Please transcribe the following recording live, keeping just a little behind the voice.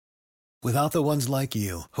Without the ones like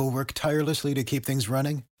you, who work tirelessly to keep things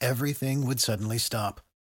running, everything would suddenly stop.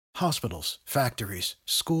 Hospitals, factories,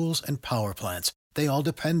 schools, and power plants, they all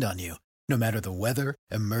depend on you. No matter the weather,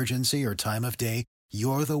 emergency, or time of day,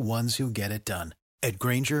 you're the ones who get it done. At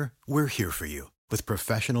Grainger, we're here for you with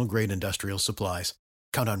professional-grade industrial supplies.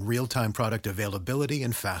 Count on real-time product availability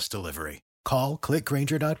and fast delivery. Call,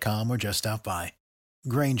 clickgrainger.com, or just stop by.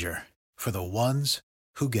 Grainger, for the ones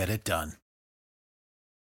who get it done.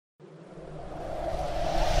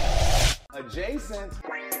 Adjacent.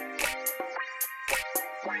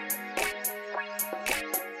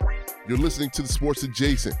 You're listening to the Sports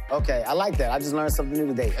Adjacent. Okay, I like that. I just learned something new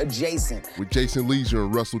today. Adjacent. With Jason Leisure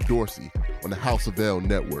and Russell Dorsey on the House of L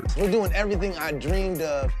Network. We're doing everything I dreamed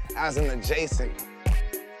of as an adjacent.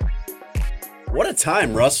 What a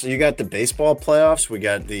time, Russ. You got the baseball playoffs.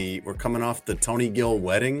 We're coming off the Tony Gill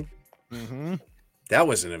wedding. Mm-hmm. That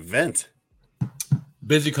was an event.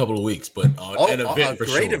 Busy couple of weeks, but an event for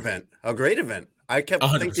sure. A great event. I kept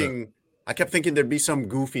 100%. thinking there'd be some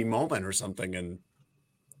goofy moment or something, and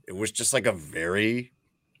it was just like a very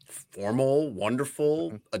formal,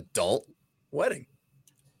 wonderful adult wedding.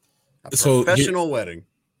 A professional wedding.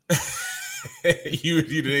 You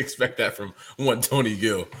didn't expect that from one Tony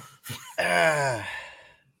Gill. Yeah.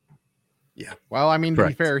 Well, I mean,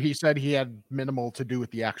 Correct. To be fair, he said he had minimal to do with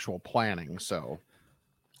the actual planning, so.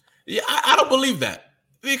 Yeah, I don't believe that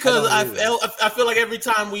because I feel like every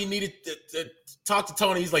time we needed to talk to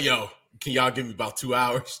Tony, he's like, "Yo, can y'all give me about 2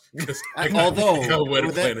 hours?" But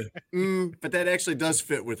that actually does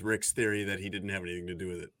fit with Rick's theory that he didn't have anything to do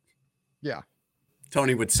with it. Yeah.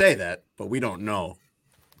 Tony would say that, but we don't know.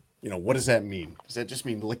 What does that mean? Does that just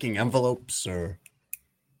mean licking envelopes or?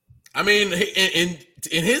 I mean, in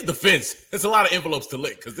his defense, there's a lot of envelopes to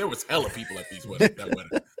lick because there was hella people at that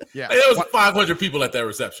wedding. Yeah. Like, there was 500 people at that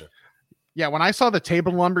reception. Yeah, when I saw the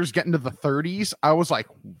table numbers get into the 30s, I was like,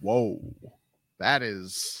 whoa, that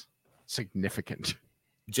is significant.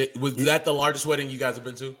 Was that the largest wedding you guys have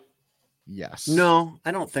been to? Yes. No,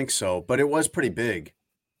 I don't think so, but it was pretty big.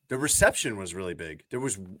 The reception was really big.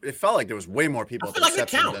 It felt like there was way more people at the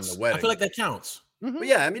reception than the wedding. I feel like that counts. Mm-hmm. But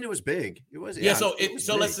yeah, I mean, it was big. It was. Yeah, so it was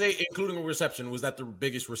so big. let's say, including a reception, was that the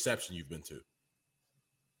biggest reception you've been to?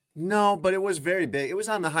 No, but it was very big. It was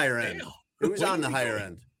on the higher end. Damn. It was on the higher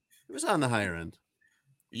end. It was on the higher end.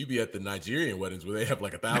 You be at the Nigerian weddings where they have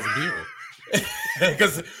like 1,000 people.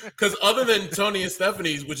 Because other than Tony and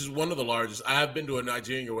Stephanie's, which is one of the largest, I have been to a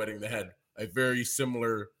Nigerian wedding that had a very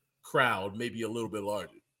similar crowd, maybe a little bit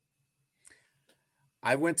larger.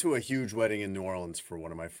 I went to a huge wedding in New Orleans for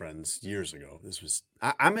one of my friends years ago.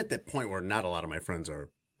 I'm at that point where not a lot of my friends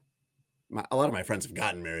a lot of my friends have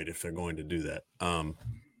gotten married if they're going to do that.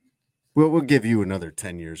 We'll give you another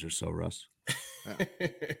 10 years or so, Russ.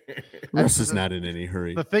 Russ is not in any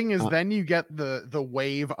hurry. The thing is, then you get the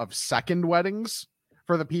wave of second weddings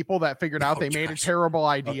for the people that figured out they made a terrible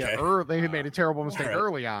idea or they made a terrible mistake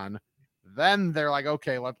early on. Then they're like,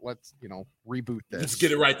 okay, let's reboot this. Let's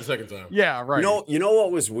get it right the second time. Yeah, right. You know what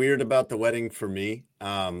was weird about the wedding for me?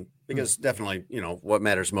 Because definitely, what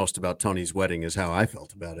matters most about Tony's wedding is how I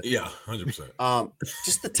felt about it. Yeah, 100%.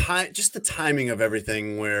 Just the timing of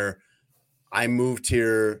everything where I moved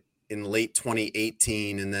here in late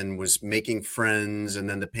 2018 and then was making friends, and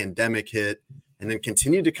then the pandemic hit, and then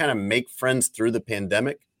continued to kind of make friends through the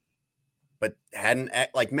pandemic, but hadn't,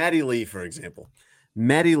 like Maddie Lee, for example.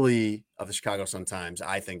 Maddie Lee of the Chicago Sun-Times,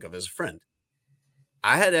 I think of as a friend.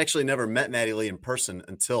 I had actually never met Maddie Lee in person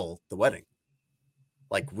until the wedding.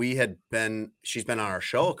 Like she's been on our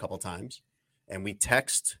show a couple times, and we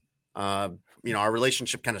text. Our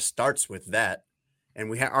relationship kind of starts with that, and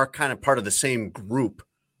we are kind of part of the same group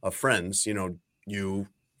of friends. You,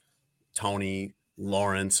 Tony,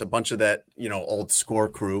 Lawrence, a bunch of that old Score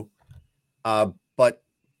crew. But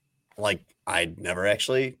like I'd never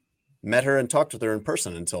actually met her and talked with her in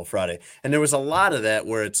person until Friday. And there was a lot of that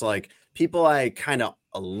where it's like people I kind of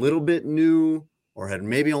a little bit knew or had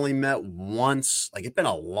maybe only met once. Like it'd been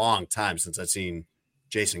a long time since I'd seen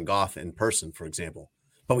Jason Goff in person, for example.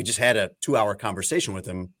 But we just had a 2-hour conversation with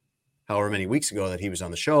him however many weeks ago that he was on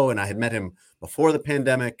the show. And I had met him before the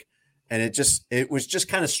pandemic. And it was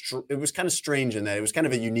kind of strange in that it was kind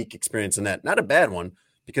of a unique experience in that, not a bad one,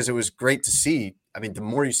 because it was great to see. I mean, the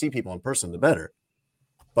more you see people in person, the better.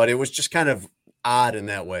 But it was just kind of odd in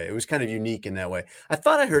that way. It was kind of unique in that way. I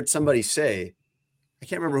thought I heard somebody say, I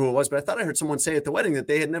can't remember who it was, but I thought I heard someone say at the wedding that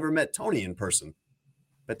they had never met Tony in person,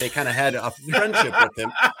 but they kind of had a friendship with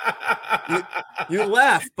him. You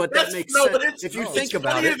laugh, but that makes sense. If you think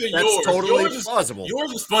about it, that's totally plausible.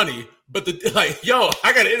 Yours is funny, but I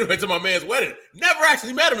got an invite to my man's wedding. Never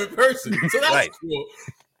actually met him in person. So that's right. cool.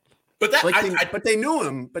 But that, but they knew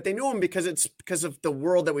him. But they knew him because it's because of the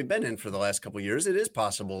world that we've been in for the last couple of years. It is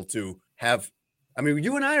possible to have. I mean,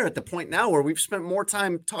 you and I are at the point now where we've spent more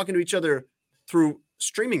time talking to each other through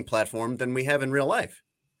streaming platform than we have in real life.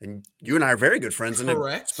 And you and I are very good friends and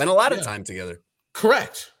have spent a lot of time together.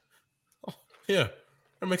 Correct. Oh, yeah,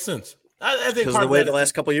 that makes sense. I think because of the way the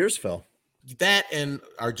last couple of years fell. That and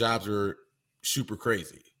our jobs are super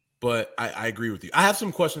crazy. But I agree with you. I have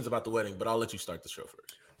some questions about the wedding, but I'll let you start the show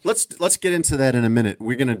first. Let's get into that in a minute.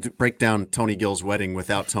 We're going to break down Tony Gill's wedding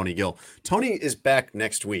without Tony Gill. Tony is back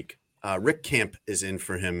next week. Rick Camp is in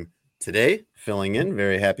for him today, filling in.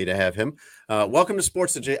 Very happy to have him. Welcome to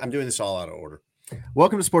Sports Adjacent. I'm doing this all out of order.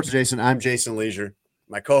 Welcome to Sports Adjacent. I'm Jason Leisure.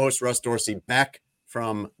 My co-host Russ Dorsey back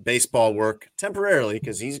from baseball work temporarily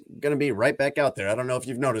because he's going to be right back out there. I don't know if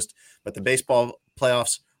you've noticed, but the baseball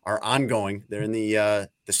playoffs are ongoing. They're in the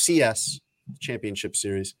CS Championship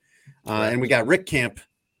Series. And we got Rick Camp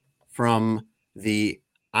from the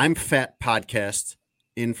I'm Fat podcast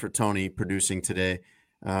in for Tony producing today.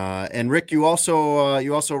 And Rick, you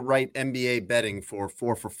also write NBA betting for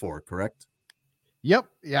 4 for 4, correct? Yep.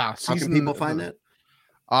 Yeah. How can people find that?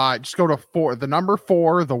 Just go to the number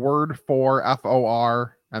 4, the word 4,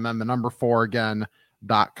 FOR, and then the number 4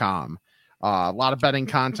 again.com. A lot of betting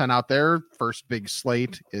content out there. First big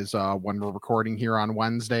slate is when we're recording here on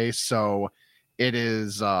Wednesday. So it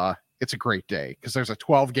is it's a great day because there's a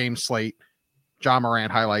 12-game slate. John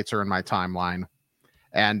Morant highlights are in my timeline.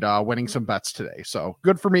 And winning some bets today. So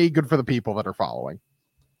good for me, good for the people that are following.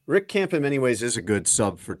 Rick Camp, in many ways, is a good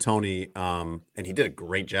sub for Tony. And he did a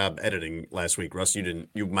great job editing last week. Russ, you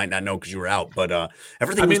might not know because you were out, but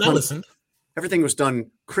everything was done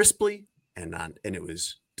crisply and it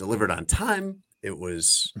was delivered on time. It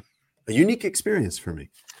was a unique experience for me.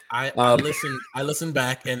 I listened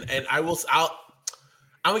back and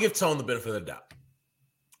I'm gonna give Tone the benefit of the doubt.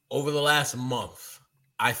 Over the last month,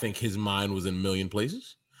 I think his mind was in a million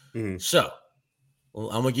places. Mm-hmm. So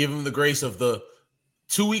I'm going to give him the grace of the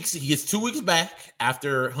 2 weeks. He gets 2 weeks back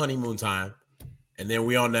after honeymoon time, and then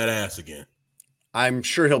we on that ass again. I'm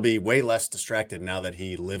sure he'll be way less distracted now that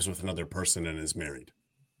he lives with another person and is married.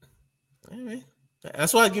 Right.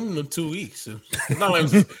 That's why I give him the 2 weeks. It's not like I'm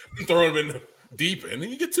just throwing him in the deep end.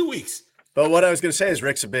 You get 2 weeks. But what I was going to say is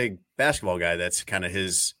Rick's a big basketball guy. That's kind of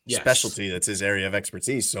his specialty. That's his area of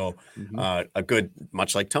expertise. So a good,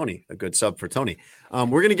 much like Tony, a good sub for Tony. We're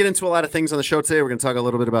going to get into a lot of things on the show today. We're going to talk a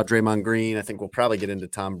little bit about Draymond Green. I think we'll probably get into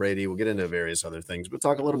Tom Brady. We'll get into various other things. We'll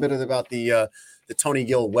talk a little bit about the Tony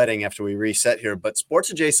Gill wedding after we reset here. But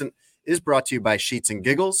Sports Adjacent is brought to you by Sheets and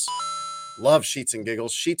Giggles. Love Sheets and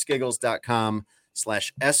Giggles.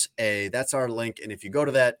 SheetsGiggles.com/SA. That's our link. And if you go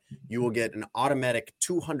to that, you will get an automatic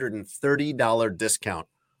 $230 discount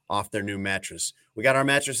off their new mattress. We got our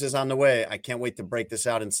mattresses on the way. I can't wait to break this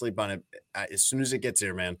out and sleep on it. As soon as it gets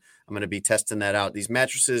here, man, I'm going to be testing that out. These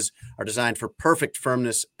mattresses are designed for perfect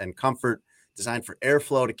firmness and comfort, designed for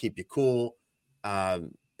airflow to keep you cool.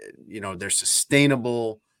 They're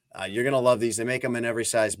sustainable. You're going to love these. They make them in every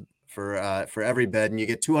size for every bed, and you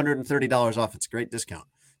get $230 off. It's a great discount.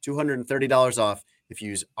 $230 off if you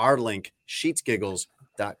use our link,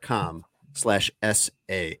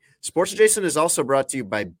 sheetsgiggles.com/SA. Sports Adjacent is also brought to you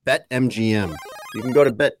by BetMGM. You can go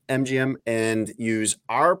to BetMGM and use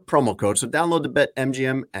our promo code. So download the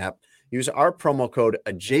BetMGM app. Use our promo code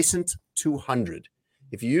Adjacent200.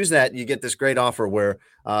 If you use that, you get this great offer where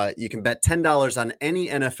you can bet $10 on any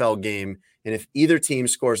NFL game. And if either team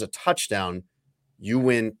scores a touchdown, you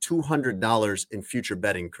win $200 in future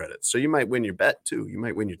betting credits. So you might win your bet too. You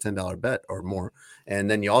might win your $10 bet or more. And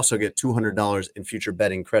then you also get $200 in future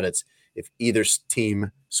betting credits if either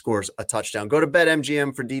team scores a touchdown. Go to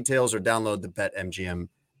BetMGM for details or download the BetMGM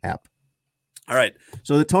app. All right.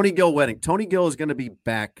 So the Tony Gill wedding. Tony Gill is going to be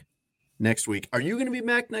back next week. Are you going to be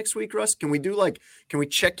back next week, Russ? Can we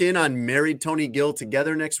check in on married Tony Gill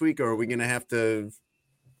together next week, or are we going to have to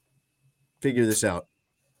figure this out?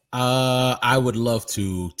 I would love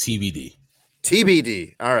to. TBD.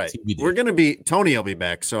 All right. TBD. Tony will be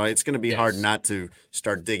back, so it's going to be hard not to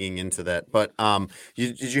start digging into that. But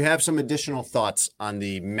did you have some additional thoughts on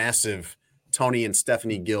the massive Tony and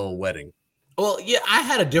Stephanie Gill wedding? Well, yeah, I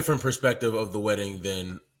had a different perspective of the wedding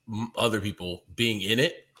than other people being in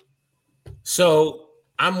it. So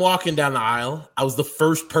I'm walking down the aisle. I was the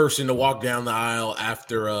first person to walk down the aisle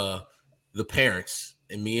after the parents,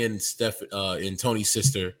 and me and Steph and Tony's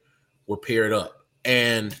sister were paired up.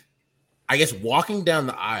 And I guess walking down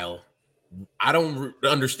the aisle, I don't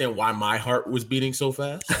understand why my heart was beating so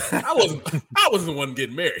fast. I wasn't the one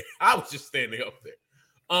getting married. I was just standing up there.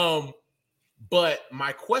 But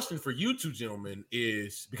my question for you two gentlemen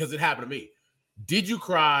is, because it happened to me, did you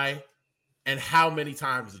cry And how many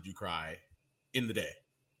times did you cry in the day?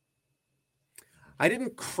 I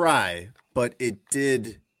didn't cry, but it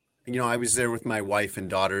did. I was there with my wife and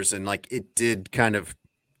daughters, and like it did kind of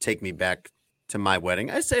take me back to my wedding.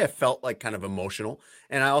 I'd say I felt like kind of emotional.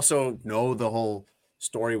 And I also know the whole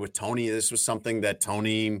story with Tony. This was something that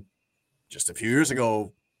Tony just a few years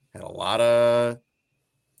ago had a lot of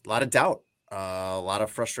doubt, a lot of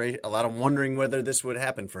frustration, a lot of wondering whether this would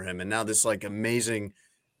happen for him. And now this like amazing,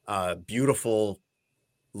 beautiful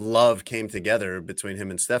love came together between him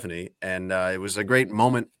and Stephanie. And it was a great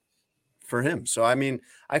moment for him. So, I mean,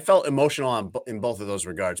 I felt emotional in both of those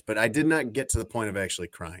regards, but I did not get to the point of actually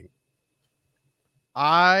crying.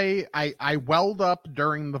 I welled up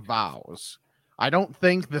during the vows. I don't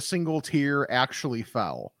think the single tear actually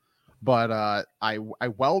fell, but I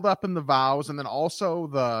welled up in the vows, and then also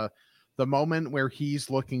the moment where he's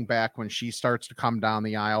looking back when she starts to come down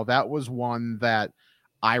the aisle. That was one that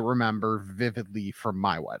I remember vividly from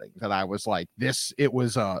my wedding. That I was like, this. It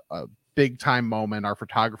was a big time moment. Our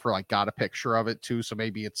photographer like got a picture of it too, so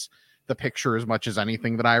maybe it's the picture as much as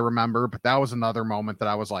anything that I remember. But that was another moment that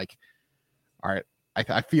I was like, all right.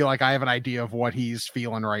 I feel like I have an idea of what he's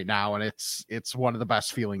feeling right now, and it's one of the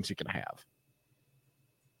best feelings you can have.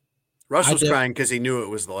 Russ was crying because he knew it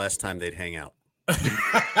was the last time they'd hang out.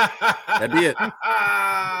 That'd be it.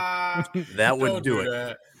 That would do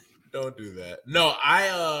it. Don't do that. No,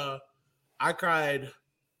 I cried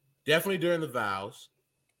definitely during the vows,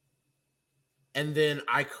 and then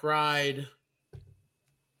I cried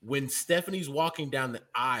when Stephanie's walking down the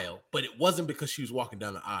aisle, but it wasn't because she was walking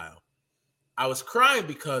down the aisle. I was crying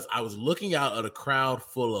because I was looking out at a crowd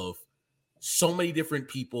full of so many different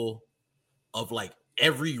people of like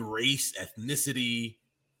every race, ethnicity,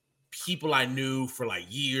 people I knew for like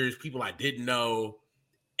years, people I didn't know,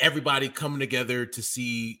 everybody coming together to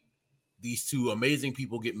see these two amazing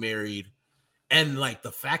people get married. And like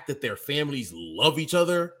the fact that their families love each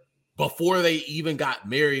other before they even got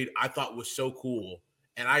married, I thought was so cool.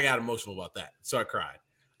 And I got emotional about that. So I cried.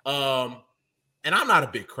 And I'm not a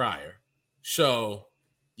big crier. So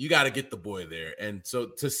you got to get the boy there. And so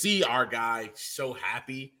to see our guy so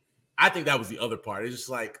happy, I think that was the other part. It's just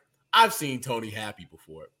like, I've seen Tony happy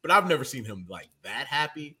before, but I've never seen him like that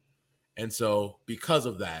happy. And so because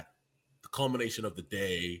of that, the culmination of the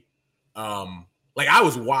day, like I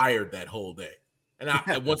was wired that whole day. And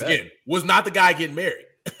I, once again, was not the guy getting married.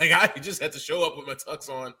 Like I just had to show up with my tux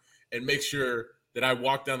on and make sure that I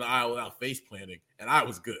walked down the aisle without face planting. And I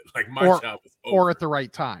was good. Like my job was over. Or at the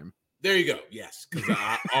right time. There you go. Yes, because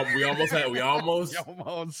we almost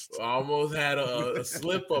had a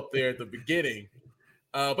slip up there at the beginning,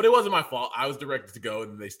 but it wasn't my fault. I was directed to go,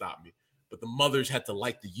 and then they stopped me. But the mothers had to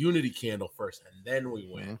light the unity candle first, and then we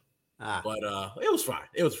went. But it was fine.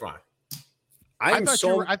 It was fine. I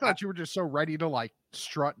thought you were just so ready to like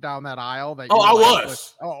strut down that aisle that. I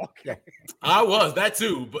was. Oh, okay. I was that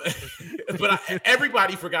too, but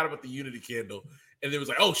everybody forgot about the unity candle, and it was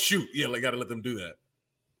like, oh shoot, yeah, I got to let them do that.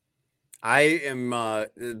 I am,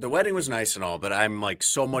 the wedding was nice and all, but I'm like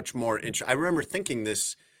so much more interested. I remember thinking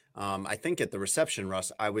this, I think at the reception,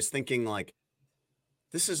 Russ, I was thinking like,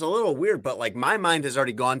 this is a little weird, but like my mind has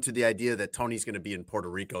already gone to the idea that Tony's going to be in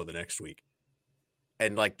Puerto Rico the next week.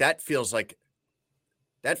 And like, that feels like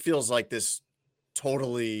this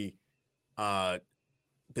totally,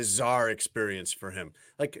 bizarre experience for him.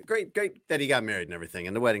 Like great that he got married and everything.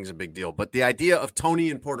 And the wedding's a big deal, but the idea of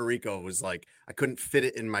Tony in Puerto Rico was like, I couldn't fit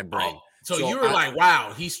it in my brain. Oh. So you were like,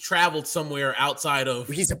 wow, he's traveled somewhere outside of.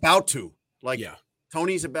 He's about to. Like, yeah.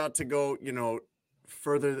 Tony's about to go,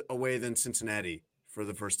 further away than Cincinnati for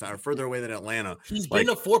the first time, or further away than Atlanta. He's been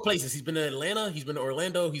to 4 places. He's been to Atlanta. He's been to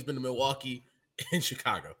Orlando. He's been to Milwaukee and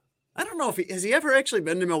Chicago. I don't know if has he ever actually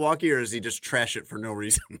been to Milwaukee, or does he just trash it for no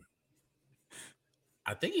reason?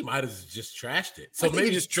 I think he might have just trashed it. So maybe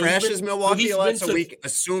he just trashes Milwaukee a lot, so we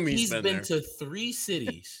assume he's been there. He's been to 3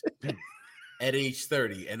 cities. At age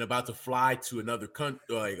 30 and about to fly to another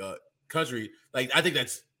country. Like, I think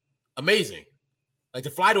that's amazing. Like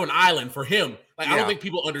to fly to an island for him. Like, I don't think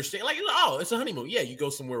people understand. Like, oh, it's a honeymoon. Yeah, you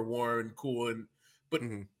go somewhere warm and cool. But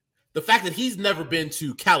the fact that he's never been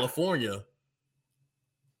to California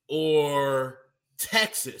or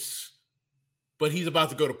Texas, but he's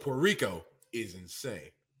about to go to Puerto Rico is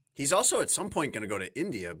insane. He's also at some point going to go to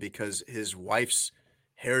India because his wife's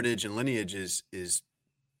heritage and lineage is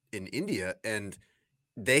in India, and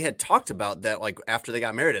they had talked about that like after they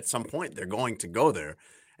got married at some point they're going to go there.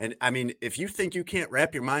 And I mean, if you think you can't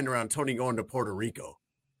wrap your mind around Tony going to Puerto Rico,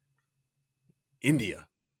 India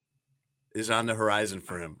is on the horizon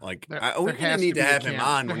for him. Like we need to have him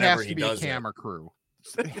on whenever he does camera crew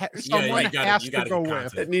someone has to go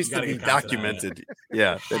with. It needs to be documented.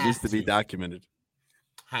 Yeah, that needs to be documented.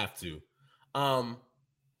 Have to.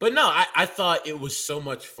 But no, I thought it was so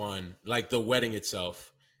much fun, like the wedding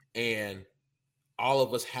itself, and all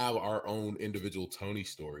of us have our own individual Tony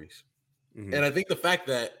stories. Mm-hmm. And I think the fact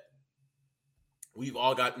that we've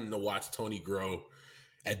all gotten to watch Tony grow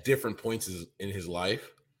at different points in his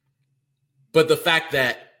life, but the fact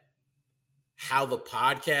that how the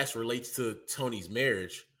podcast relates to Tony's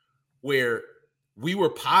marriage, where we were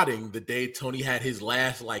potting the day Tony had his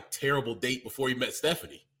last like terrible date before he met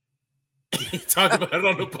Stephanie. He talked about it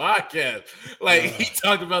on the podcast. Like he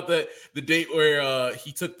talked about the date where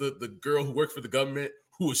he took the girl who worked for the government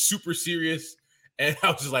who was super serious. And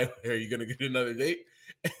I was just like, are you going to get another date?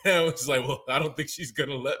 And I was just like, well, I don't think she's going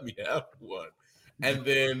to let me have one. And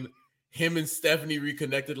then him and Stephanie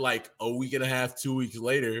reconnected like a week and a half, 2 weeks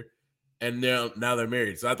later. And now they're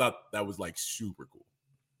married. So I thought that was like super cool.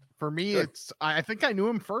 For me, I think I knew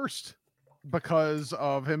him first because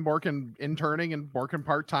of him interning and working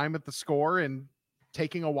part-time at the Score and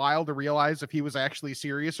taking a while to realize if he was actually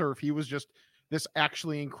serious or if he was just this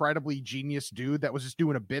actually incredibly genius dude that was just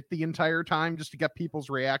doing a bit the entire time just to get people's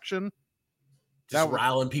reaction. Just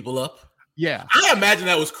riling people up. Yeah. I imagine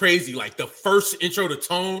that was crazy. Like the first intro to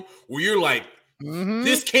Tone where you're like,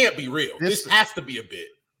 this can't be real. This has to be a bit.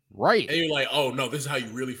 Right. And you're like, oh no, this is how you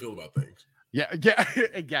really feel about things. Yeah,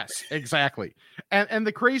 yes, exactly. And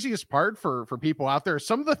the craziest part for people out there,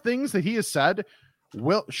 some of the things that he has said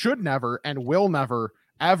should never and will never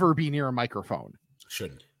ever be near a microphone.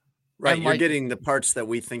 Shouldn't. Right, and you're getting the parts that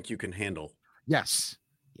we think you can handle. Yes.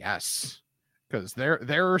 Because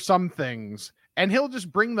there are some things, and he'll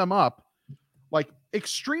just bring them up like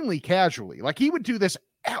extremely casually. Like he would do this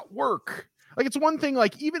at work. Like it's one thing,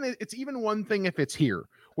 like it's even one thing if it's here,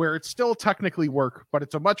 where it's still technically work, but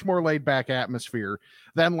it's a much more laid back atmosphere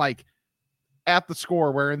than like at the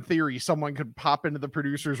Score, where in theory someone could pop into the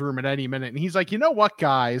producer's room at any minute. And he's like, you know what,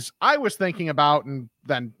 guys, I was thinking about, and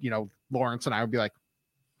then, Lawrence and I would be like,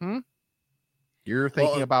 you're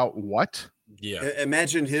thinking about what? Yeah.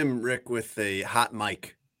 Imagine him, Rick, with a hot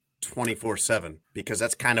mic 24/7, because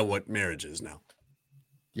that's kind of what marriage is now.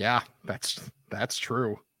 Yeah, that's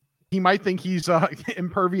true. He might think he's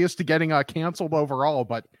impervious to getting canceled overall,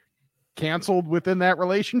 but canceled within that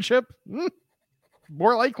relationship,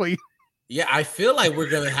 more likely. Yeah, I feel like we're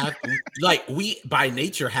gonna have, like, we by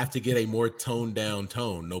nature have to get a more toned down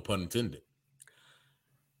tone. No pun intended.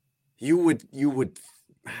 You would.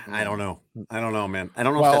 I don't know, man. I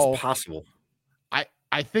don't know if that's possible.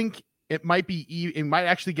 I think it might be. It might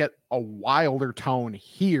actually get a wilder tone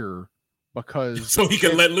here. Because so he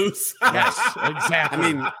can let loose. Yes, exactly.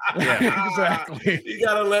 I mean, yeah, exactly. You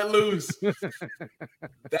gotta let loose.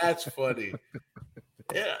 That's funny.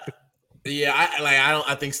 Yeah.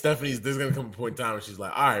 I think there's gonna come a point in time where she's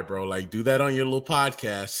like, all right, bro, like do that on your little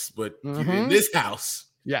podcast, but in this house,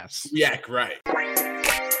 yes, react right.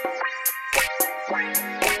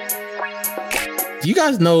 Do you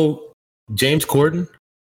guys know James Corden?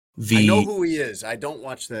 I know who he is. I don't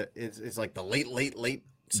watch it's like the late.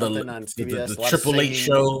 Something on CBS, the Triple H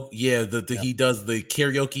show. Yeah, he does the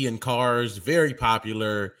karaoke in cars. Very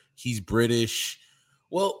popular. He's British.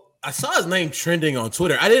 Well, I saw his name trending on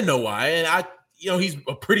Twitter. I didn't know why, and he's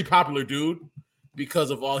a pretty popular dude because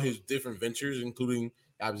of all his different ventures, including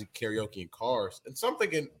obviously karaoke in cars. And so I'm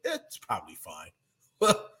thinking it's probably fine.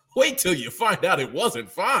 Well, wait till you find out it wasn't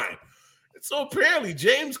fine. And so apparently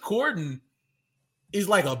James Corden is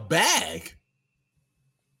like a bag.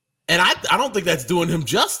 And I don't think that's doing him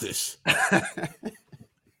justice.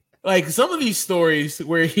 Like some of these stories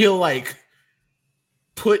where he'll like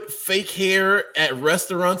put fake hair at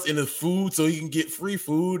restaurants in the food so he can get free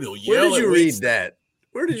food. He'll yell. Where did you read that?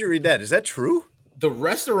 Where did you read that? Is that true? The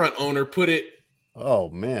restaurant owner put it. Oh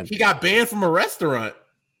man, he got banned from a restaurant.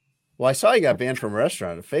 Well, I saw he got banned from a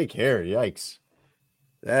restaurant. Fake hair, yikes!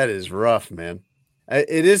 That is rough, man.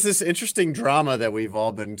 It is this interesting drama that we've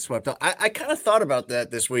all been swept up. I kind of thought about that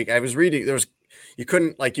this week. I was reading. You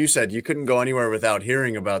couldn't, like you said, you couldn't go anywhere without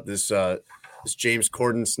hearing about this James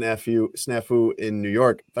Corden snafu in New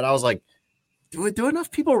York. But I was like, do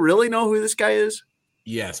enough people really know who this guy is?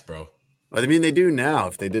 Yes, bro. I mean, they do now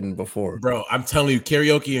if they didn't before. Bro, I'm telling you,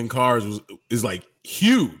 karaoke in cars is like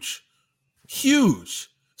huge.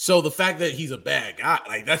 So the fact that he's a bad guy,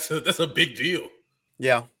 like that's a big deal.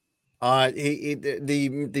 Yeah.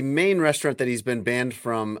 The main restaurant that he's been banned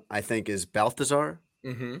from, I think, is Balthazar.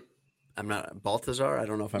 Mm-hmm. I'm not Balthazar. I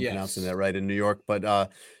don't know if I'm pronouncing that right in New York, but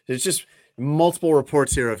there's just multiple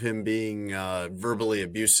reports here of him being verbally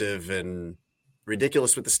abusive and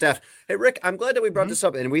ridiculous with the staff. Hey, Rick, I'm glad that we brought this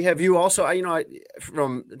up, and we have you also.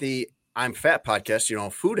 From the I'm Fat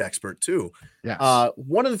podcast, food expert too. Yeah.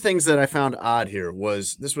 One of the things that I found odd here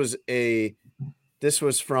was this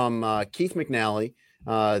was from Keith McNally,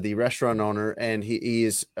 the restaurant owner, and he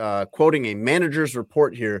is quoting a manager's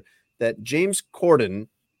report here that James Corden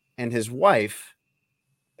and his wife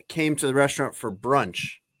came to the restaurant for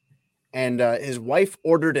brunch, and his wife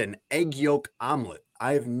ordered an egg yolk omelet.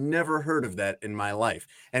 I have never heard of that in my life.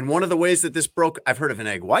 And one of the ways that this broke, I've heard of an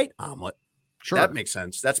egg white omelet. Sure. That makes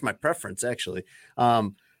sense. That's my preference, actually.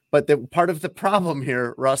 But the part of the problem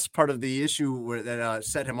here, Russ, part of the issue that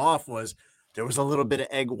set him off was there was a little bit of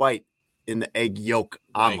egg white in the egg yolk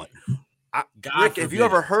omelet. Rick, have you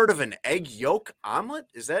ever heard of an egg yolk omelet?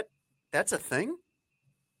 That's a thing?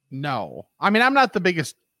 No. I mean, I'm not the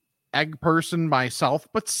biggest egg person myself,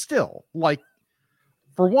 but still,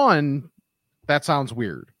 for one, that sounds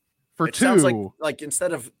weird. For it two, sounds like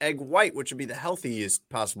instead of egg white, which would be the healthiest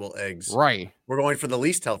possible eggs, right? We're going for the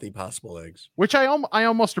least healthy possible eggs, which I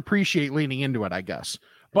almost appreciate leaning into it, I guess.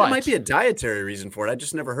 But there might be a dietary reason for it. I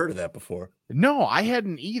just never heard of that before. No, I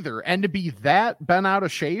hadn't either. And to be that bent out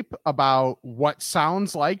of shape about what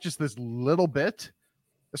sounds like just this little bit,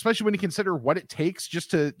 especially when you consider what it takes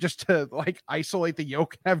just to isolate the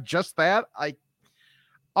yolk, have just that,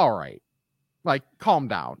 all right. Calm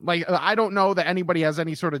down. I don't know that anybody has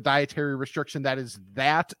any sort of dietary restriction that is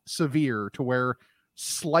that severe to where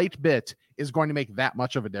slight bit is going to make that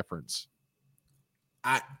much of a difference.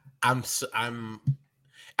 I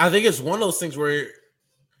think it's one of those things where,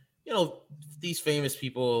 these famous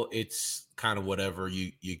people, it's kind of whatever,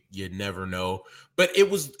 you never know. But it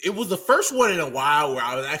was the first one in a while where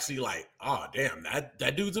I was actually like, oh damn,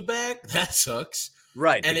 that dude's a bag. That sucks.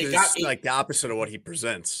 Right, and it got like the opposite of what he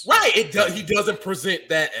presents. Right, he doesn't present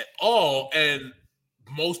that at all, and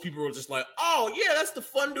most people were just like, "Oh yeah, that's the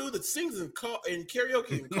fun dude that sings in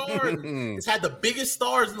karaoke in car, and it's had the biggest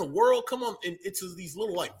stars in the world come on into these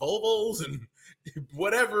little Volvos and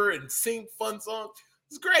whatever, and sing fun songs.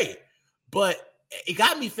 It's great." But it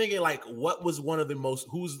got me thinking, what was one of the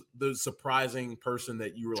who's the surprising person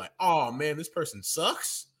that you were like, "Oh man, this person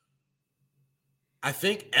sucks." I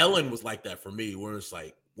think Ellen was like that for me, where it's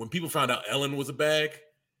like when people found out Ellen was a bag,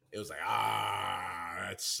 it was like,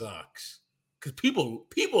 that sucks. Because people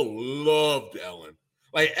loved Ellen.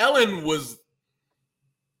 Ellen was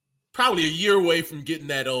probably a year away from getting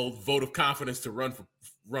that old vote of confidence to run for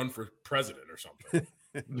president or something.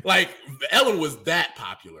 Ellen was that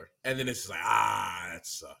popular, and then it's just like, that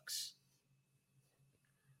sucks.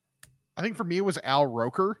 I think for me it was Al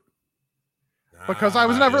Roker. Because I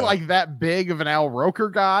was never that big of an Al Roker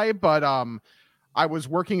guy, but I was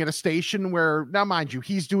working at a station where, now mind you,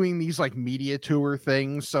 he's doing these media tour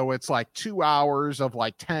things, so it's 2 hours of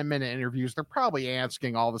 10-minute interviews. They're probably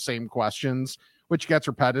asking all the same questions, which gets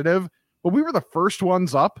repetitive. But we were the first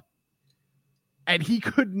ones up, and he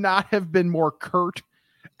could not have been more curt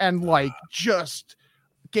and just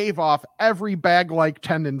gave off every bag-like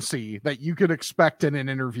tendency that you could expect in an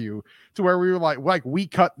interview, to where we were we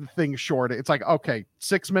cut the thing short. It's okay,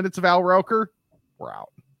 6 minutes of Al Roker, we're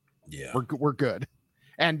out. Yeah, we're good.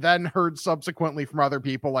 And then heard subsequently from other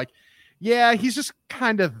people yeah, he's just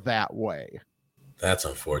kind of that way. That's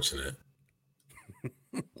unfortunate.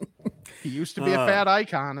 He used to be a fat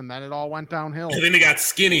icon, and then it all went downhill. And then he got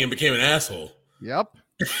skinny and became an asshole. Yep.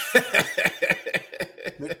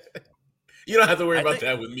 You don't have to worry about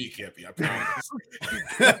that with me, Cappy. I promise.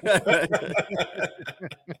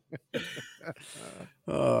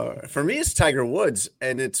 For me, it's Tiger Woods,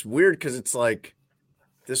 and it's weird because it's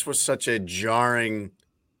this was such a jarring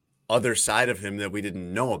other side of him that we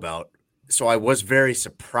didn't know about. So I was very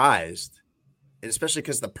surprised, and especially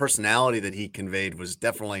because the personality that he conveyed was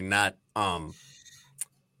definitely not would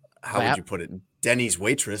you put it? Denny's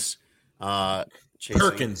waitress.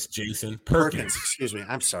 Perkins, Jason. Perkins. Excuse me.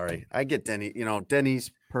 I'm sorry. I get Denny.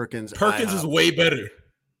 Denny's, Perkins. Perkins is way better.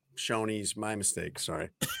 Shoney's, my mistake. Sorry.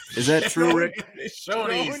 Is that true, Rick?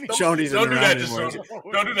 Shoney's. Don't do that to Shoney's.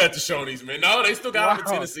 Don't do that to Shoney's, man. No, they still got them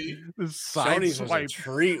in Tennessee. Shoney's was a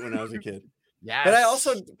treat when I was a kid. Yes.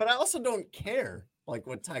 But I also don't care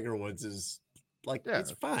what Tiger Woods is like. Yeah.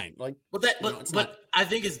 It's fine. But I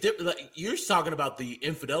think it's different. You're talking about the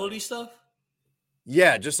infidelity stuff.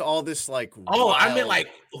 Yeah, just all this wild. I mean,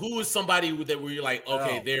 who is somebody that where you're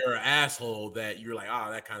okay, they're an asshole that you're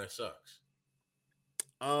that kind of sucks.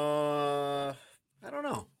 I don't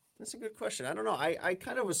know. That's a good question. I don't know. I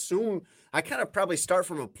kind of assume I kind of probably start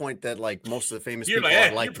from a point that most of the famous people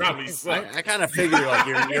are you probably suck. I kind of figure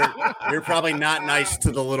you're probably not nice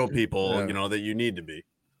to the little people, that you need to be.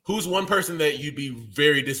 Who's one person that you'd be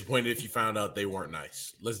very disappointed if you found out they weren't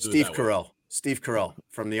nice? Let's do Steve it that way. Carell. Steve Carell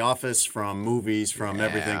from The Office, from movies, from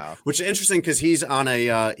everything. Which is interesting because he's on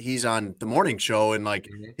the morning show, and like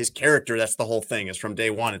his character, that's the whole thing, is from day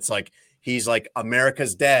one. It's like he's like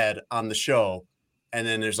America's dad on the show, and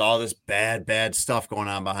then there's all this bad stuff going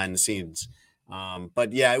on behind the scenes.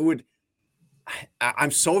 But yeah,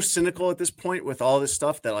 I'm so cynical at this point with all this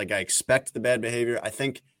stuff that like I expect the bad behavior. I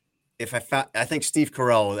think I think Steve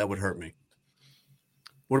Carell, that would hurt me.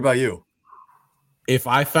 What about you? If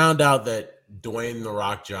I found out that Dwayne The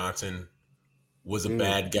Rock Johnson was a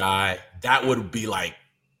bad guy, that would be like,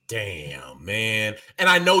 damn, man. And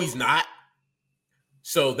I know he's not,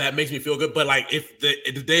 so that makes me feel good. But like, if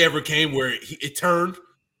the day ever came where it turned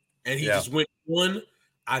and he just went one,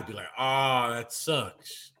 I'd be like, oh, that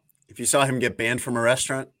sucks. If you saw him get banned from a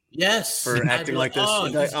restaurant, yes, for acting like this,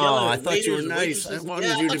 I thought you were nice. I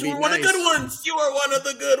wanted you to be nice. You were one of the good ones. You were one of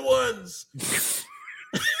the good ones.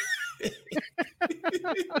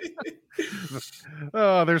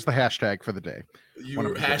 Oh, there's the hashtag for the day. You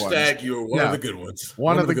were one of the good ones.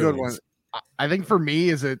 One of the good ones. I think for me,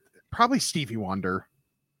 is it probably Stevie Wonder?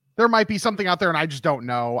 There might be something out there, and I just don't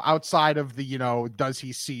know. Outside of the, does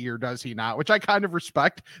he see or does he not? Which I kind of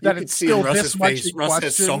respect. That it's still this much. Russ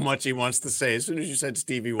has so much he wants to say. As soon as you said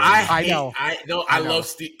Stevie Wonder, I know. I love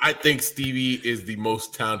Steve. I think Stevie is the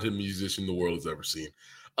most talented musician the world has ever seen.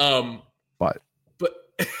 But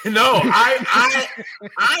no, I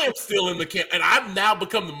am still in the camp, and I've now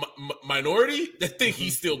become the minority that think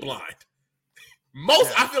he's still blind.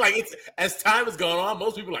 I feel like it's as time has gone on,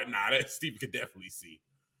 most people are like, nah, that Stevie could definitely see.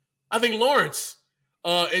 I think Lawrence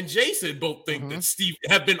and Jason both think that Steve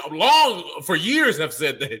have been for years have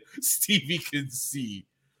said that Stevie can see.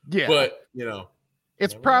 Yeah, but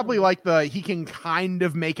it's probably like he can kind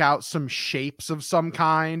of make out some shapes of some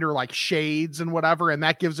kind or like shades and whatever, and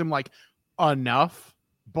that gives him like enough.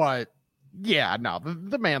 But yeah, no,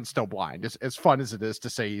 the man's still blind. As fun as it is to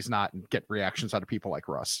say he's not and get reactions out of people like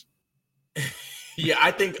Russ. Yeah,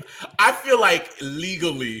 I feel like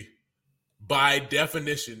legally, by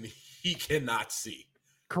definition, he cannot see.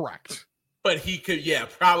 Correct. But he could,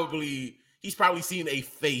 he's probably seen a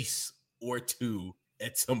face or two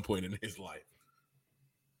at some point in his life.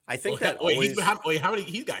 I think he's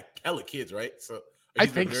got hella kids, right? So I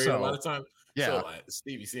think so. A lot of time. Yeah. So like,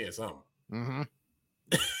 Stevie's seeing something. Mm-hmm.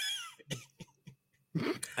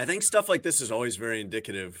 I think stuff like this is always very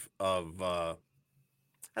indicative of, I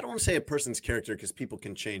don't want to say a person's character because people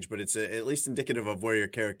can change, but it's at least indicative of where your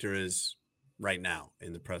character is right now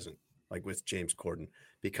in the present, like with James Corden.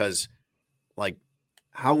 Because, like,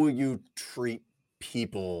 how will you treat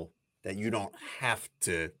people that you don't have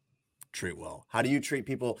to treat well? How do you treat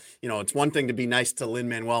people? It's one thing to be nice to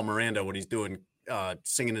Lin-Manuel Miranda when he's doing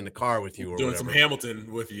singing in the car with you or doing whatever. some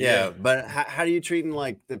Hamilton with you. Yeah, but how are you treating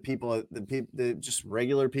like the just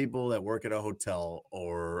regular people that work at a hotel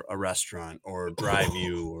or a restaurant or drive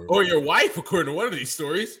you or your wife, according to one of these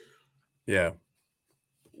stories? Yeah,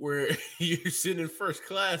 where you're sitting in first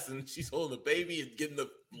class and she's holding the baby and getting the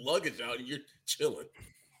luggage out and you're chilling.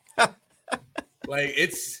 Like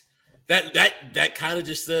it's that kind of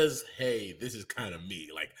just says, hey, this is kind of me.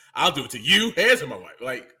 Like I'll do it to you and to my wife.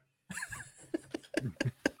 Like.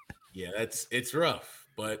 Yeah, it's rough,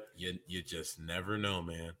 but you just never know,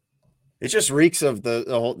 man. It just reeks of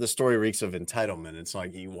the story reeks of entitlement. It's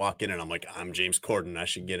like you walk in and I'm like, I'm James Corden, I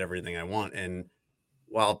should get everything I want. And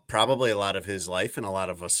while probably a lot of his life and a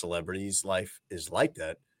lot of a celebrity's life is like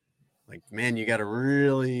that, like, man, you got to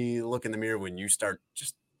really look in the mirror when you start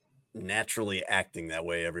just naturally acting that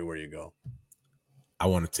way everywhere you go. I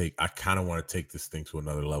kind of want to take this thing to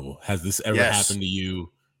another level. Has this ever happened to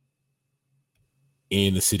you?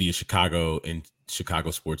 In the city of Chicago and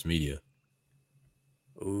Chicago sports media?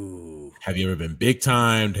 Ooh. Have you ever been big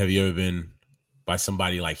timed? Have you ever been by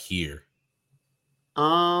somebody like here?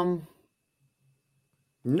 No,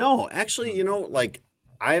 actually, like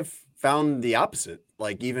I've found the opposite.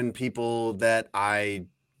 Like even people that I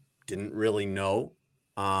didn't really know,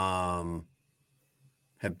 have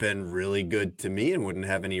been really good to me and wouldn't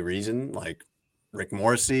have any reason. Like Rick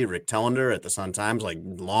Morrissey, Rick Tellender at the Sun-Times, like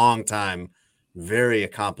long time, very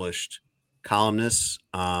accomplished columnists.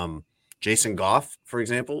 Jason Goff, for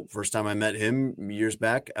example, first time I met him years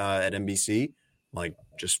back at NBC, like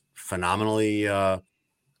just phenomenally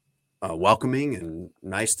welcoming and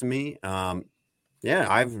nice to me. I've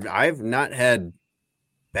not had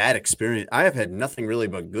bad experience. I have had nothing really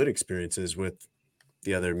but good experiences with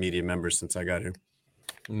the other media members since I got here.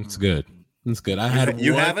 It's good. It's good.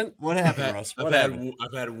 You haven't? What happened, Ross?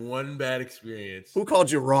 I've had one bad experience. Who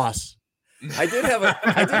called you Ross? I did have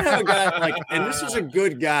a guy like, and this was a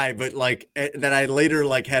good guy, but like that I later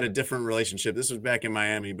like had a different relationship. This was back in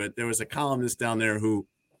Miami, but there was a columnist down there who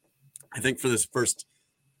I think for this first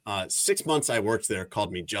 6 months I worked there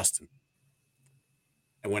called me Justin.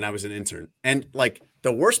 And when I was an intern, and like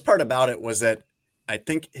the worst part about it was that I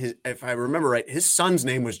think if I remember right, his son's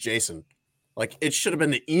name was Jason. Like it should have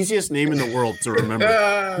been the easiest name in the world to remember.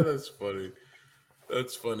 That's funny.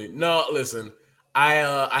 That's funny. No, listen.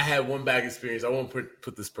 I had one bad experience. I won't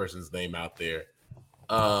put this person's name out there.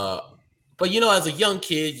 But as a young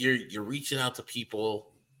kid, you're reaching out to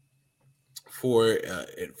people for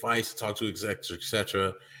advice, to talk to execs,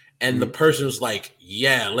 etc. And the person was like,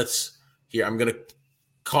 "Yeah, I'm gonna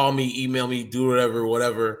call me, email me, do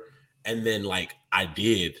whatever." And then like I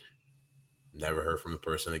did, never heard from the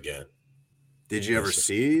person again. Did you ever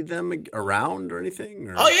see them around or anything?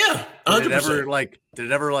 Or oh yeah, 100%. Did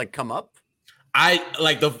it ever like come up? I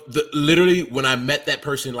like the literally when I met that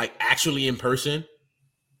person, like actually in person,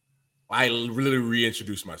 I literally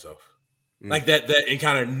reintroduced myself. Like that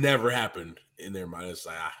encounter never happened in their mind. It's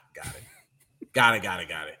like, got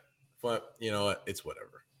it. But you know what? It's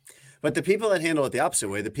whatever. But the people that handle it the opposite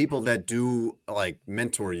way, the people that do like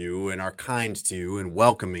mentor you and are kind to you and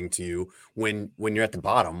welcoming to you when you're at the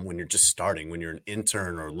bottom, when you're just starting, when you're an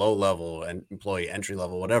intern or low level and employee, entry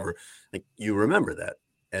level, whatever, like you remember that.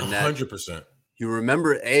 And 100%. You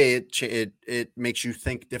remember, it makes you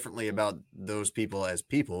think differently about those people as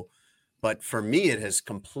people. But for me, it has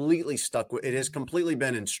completely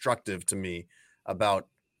been instructive to me about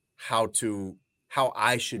how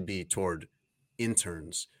I should be toward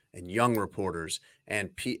interns and young reporters and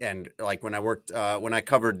like when I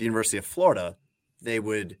covered the University of Florida,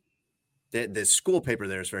 the school paper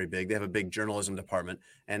there is very big. They have a big journalism department,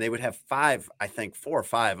 and they would have 4 or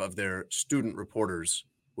 5 of their student reporters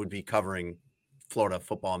would be covering Florida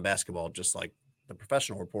football and basketball, just like the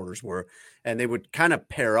professional reporters were, and they would kind of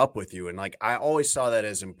pair up with you. And like, I always saw that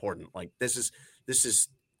as important. Like this is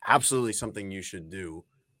absolutely something you should do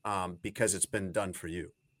because it's been done for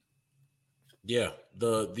you. Yeah.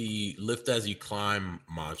 The lift as you climb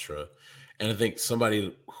mantra. And I think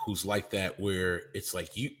somebody who's like that, where it's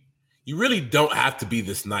like, you really don't have to be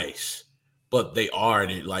this nice, but they are.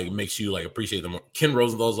 And it like makes you like appreciate them. Ken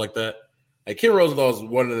Rosenthal's like that. Like Ken Rosenthal is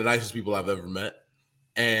one of the nicest people I've ever met.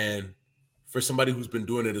 And for somebody who's been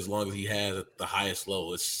doing it as long as he has at the highest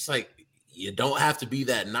level, it's just like, you don't have to be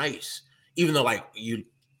that nice, even though like you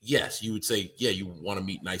would say, yeah, you want to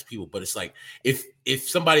meet nice people. But it's like, if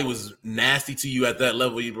somebody was nasty to you at that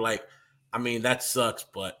level, you'd be like, I mean, that sucks,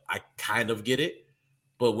 but I kind of get it.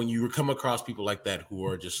 But when you come across people like that, who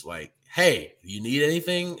are just like, hey, you need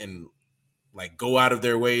anything? And like go out of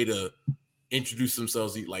their way to introduce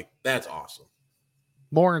themselves, like that's awesome.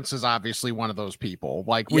 Lawrence is obviously one of those people.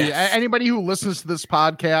 Like anybody who listens to this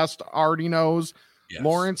podcast already knows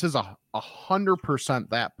Lawrence is 100%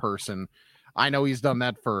 that person. I know he's done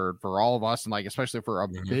that for all of us, and like especially for a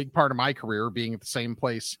big part of my career being at the same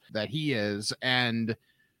place that he is. And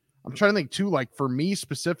I'm trying to think too, like for me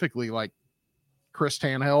specifically, like Chris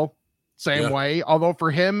Tannehill, same way. Although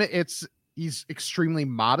for him, he's extremely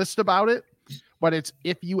modest about it. But it's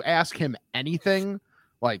if you ask him anything,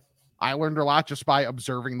 like I learned a lot just by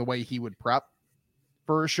observing the way he would prep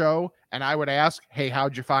for a show. And I would ask, hey,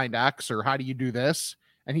 how'd you find X? Or how do you do this?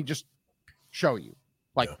 And he'd just show you.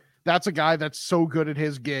 Like that's a guy that's so good at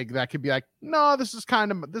his gig that could be like, no, this is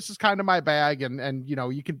kind of my bag. And you know,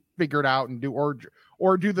 you can figure it out and do,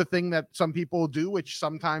 or do the thing that some people do, which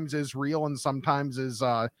sometimes is real and sometimes is,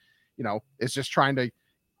 it's just trying to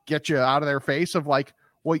get you out of their face of like,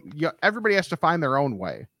 well, everybody has to find their own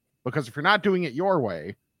way, because if you're not doing it your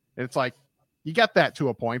way, it's like you get that to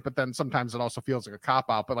a point, but then sometimes it also feels like a cop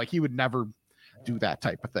out. But like he would never do that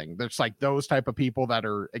type of thing. There's like those type of people that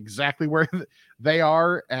are exactly where they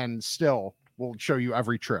are and still will show you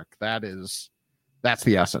every trick. That's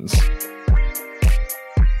the essence.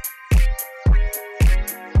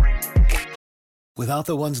 Without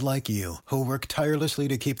the ones like you who work tirelessly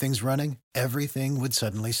to keep things running, everything would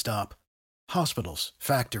suddenly stop. Hospitals,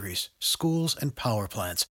 factories, schools, and power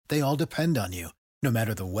plants, they all depend on you. No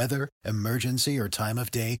matter the weather, emergency, or time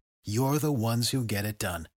of day, you're the ones who get it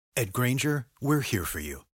done. At Grainger, we're here for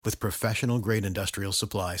you with professional-grade industrial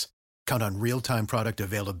supplies. Count on real-time product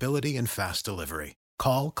availability and fast delivery.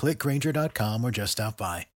 Call, clickgrainger.com, or just stop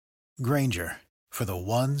by. Grainger, for the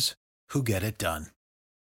ones who get it done.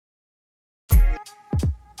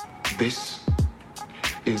 This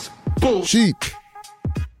is bullshit.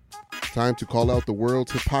 Time to call out the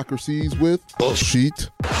world's hypocrisies with bullshit.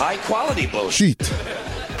 High quality bullshit.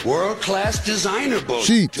 Sheet. World class designer bullshit.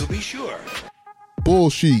 Sheet. To be sure.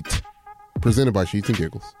 Bullshit. Presented by Sheets and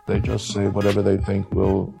Giggles. They just say whatever they think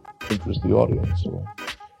will interest the audience or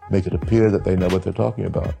make it appear that they know what they're talking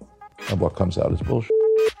about. And what comes out is bullshit.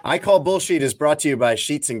 I Call Bullshit is brought to you by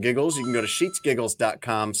Sheets and Giggles. You can go to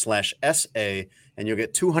sheetsgiggles.com/SA and you'll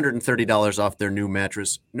get $230 off their new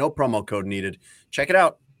mattress. No promo code needed. Check it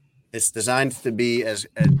out. It's designed to be as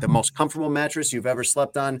the most comfortable mattress you've ever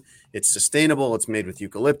slept on. It's sustainable. It's made with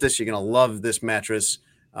eucalyptus. You're going to love this mattress.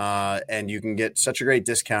 And you can get such a great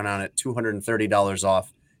discount on it, $230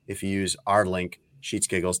 off if you use our link,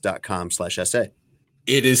 sheetsgiggles.com/SA.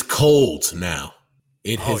 It is cold now.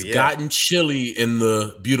 It has gotten chilly in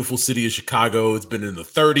the beautiful city of Chicago. It's been in the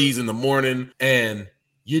 30s in the morning, and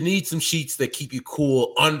you need some sheets that keep you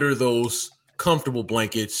cool under those comfortable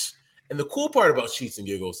blankets. And the cool part about Sheets and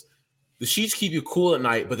Giggles, the sheets keep you cool at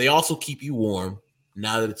night, but they also keep you warm.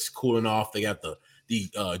 Now that it's cooling off, they got the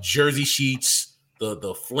jersey sheets,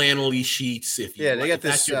 the flannel-y sheets. They got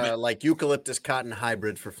this like eucalyptus cotton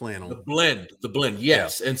hybrid for flannel. The blend,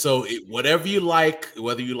 yes. Yeah. And so whatever you like,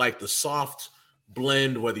 whether you like the soft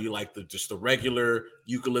blend, whether you like just the regular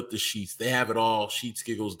eucalyptus sheets, they have it all.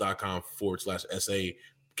 Sheetsgiggles.com/SA.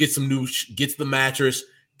 Get the mattress,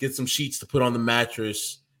 get some sheets to put on the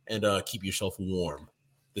mattress, and keep yourself warm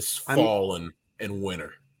this fall and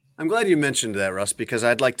winter. I'm glad you mentioned that, Russ, because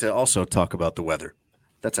I'd like to also talk about the weather.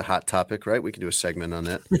 That's a hot topic, right? We can do a segment on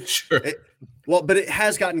that. Sure. But it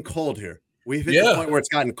has gotten cold here. We've hit the point where it's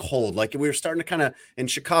gotten cold. Like we were starting to kind of in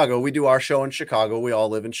Chicago. We do our show in Chicago. We all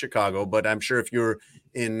live in Chicago. But I'm sure if you're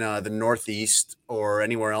in the Northeast or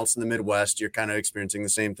anywhere else in the Midwest, you're kind of experiencing the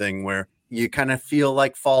same thing where you kind of feel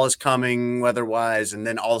like fall is coming weather-wise. And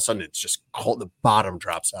then all of a sudden it's just cold. The bottom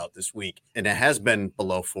drops out this week. And it has been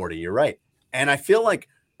below 40. You're right. And I feel like,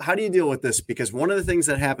 how do you deal with this? Because one of the things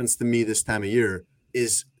that happens to me this time of year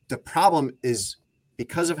is the problem is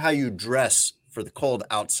because of how you dress for the cold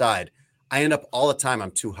outside, I end up all the time,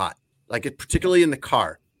 I'm too hot. Like particularly in the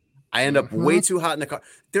car, I end up way too hot in the car.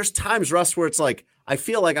 There's times, Russ, where it's like, I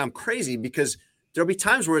feel like I'm crazy because there'll be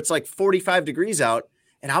times where it's like 45 degrees out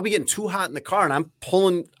and I'll be getting too hot in the car and I'm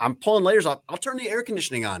pulling layers off. I'll turn the air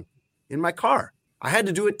conditioning on in my car. I had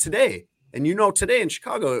to do it today. And today in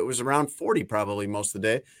Chicago, it was around 40 probably most of the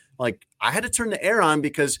day. Like I had to turn the air on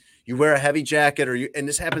because you wear a heavy jacket and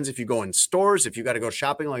this happens if you go in stores, if you got to go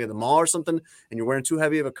shopping like at the mall or something and you're wearing too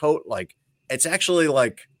heavy of a coat, like it's actually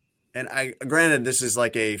like, and granted this is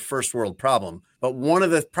like a first world problem, but one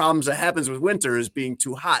of the problems that happens with winter is being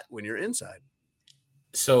too hot when you're inside.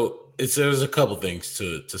 So there's a couple things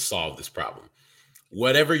to solve this problem.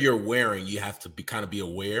 Whatever you're wearing, you have to be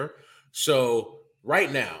aware. So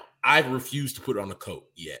right now, I've refused to put on a coat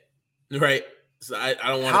yet, right? So I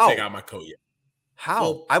don't want to take out my coat yet.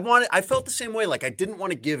 How? Well, I felt the same way. Like I didn't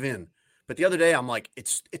want to give in, but the other day I'm like,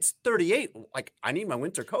 it's 38. Like I need my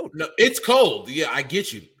winter coat. No, it's cold. Yeah, I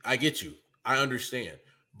get you. I understand.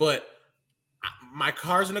 But my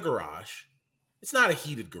car's in a garage. It's not a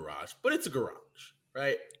heated garage, but it's a garage,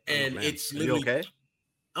 right? And it's literally. You okay?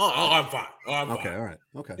 Oh, I'm fine. Okay, all right.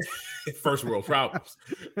 Okay. First world problems.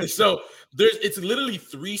 So it's literally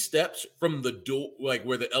 3 steps from the door, like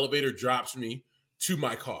where the elevator drops me to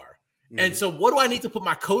my car. Mm-hmm. And so what do I need to put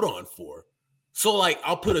my coat on for? So like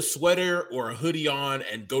I'll put a sweater or a hoodie on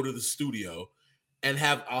and go to the studio and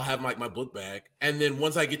I'll have my book bag. And then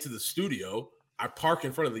once I get to the studio, I park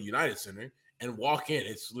in front of the United Center and walk in.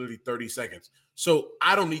 It's literally 30 seconds. So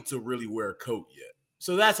I don't need to really wear a coat yet.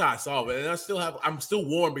 So that's how I solve it. And I'm still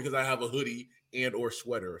warm because I have a hoodie and or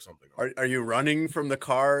sweater or something. Are you running from the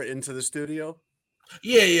car into the studio?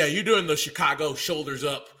 Yeah. You're doing the Chicago shoulders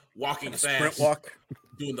up, walking fast. Sprint walk.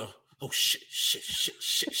 Doing the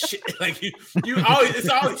shit. Like you always, it's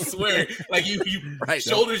always swearing. Like you right,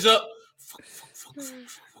 shoulders up.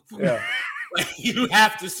 Yeah. Like you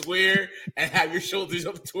have to swear and have your shoulders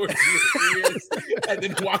up towards your ears and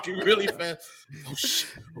then walking really fast. Oh shit.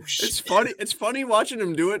 It's funny. It's funny watching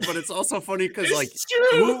him do it, but it's also funny because like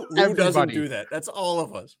who doesn't do that? That's all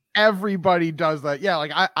of us. Everybody does that. Yeah,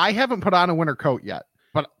 like I haven't put on a winter coat yet.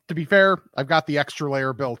 But to be fair, I've got the extra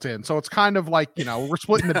layer built in. So it's kind of like, we're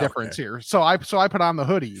splitting the difference here. So I put on the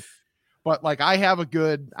hoodie. But like I have a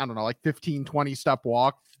good, I don't know, like 15, 20 step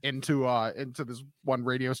walk into this one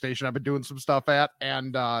radio station I've been doing some stuff at,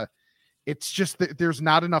 and it's just that there's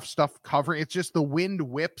not enough stuff covering. It's just the wind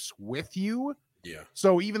whips with you. Yeah.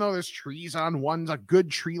 So even though there's trees on a good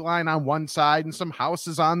tree line on one side and some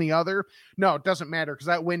houses on the other, no, it doesn't matter because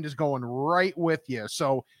that wind is going right with you.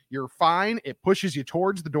 So you're fine. It pushes you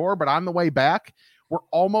towards the door, but on the way back, we're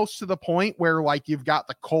almost to the point where like you've got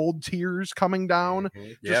the cold tears coming down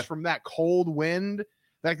just from that cold wind.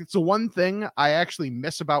 Like it's the one thing I actually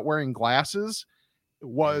miss about wearing glasses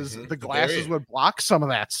was Mhm. the The glasses barrier. would block some of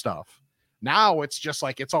that stuff. Now it's just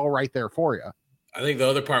like it's all right there for you. I think the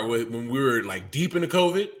other part was when we were like deep into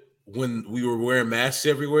COVID, when we were wearing masks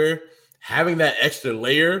everywhere, having that extra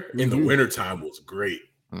layer in the wintertime was great.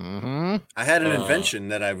 Mm-hmm. I had an invention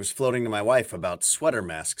that I was floating to my wife about sweater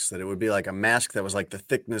masks, that it would be like a mask that was like the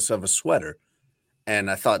thickness of a sweater. And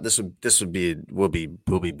I thought we'll be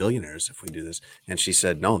billionaires if we do this. And she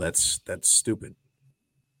said, no, that's stupid.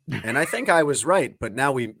 And I think I was right, but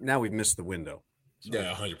now we've missed the window. So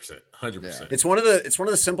Yeah, 100%. it's one of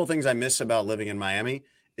the simple things I miss about living in Miami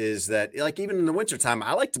is that, like, even in the wintertime,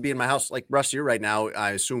 I like to be in my house. Like, Russ, you're right now,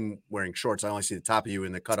 I assume, wearing shorts. I only see the top of you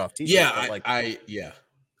in the cutoff t-shirt. Yeah, but I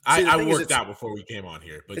thing is, worked out before we came on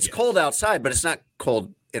here, but it's yes. cold outside, but it's not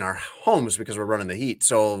cold in our homes because we're running the heat.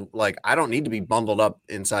 So, like, I don't need to be bundled up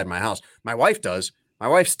inside my house. My wife does. My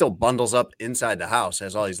wife still bundles up inside the house,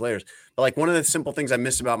 has all these layers. But, like, one of the simple things I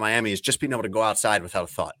miss about Miami is just being able to go outside without a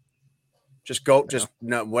thought. Just go,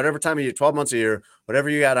 whatever time of year, 12 months a year, whatever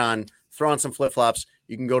you got on, throw on some flip-flops.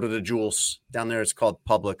 You can go to the Jewels down there. It's called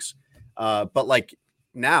Publix. But, like,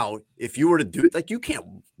 now, if you were to do it, like, you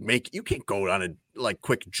can't go on a like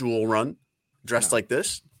quick Jewel run dressed like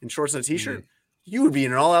this in shorts and a t-shirt. Mm-hmm. You would be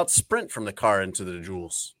in an all-out sprint from the car into the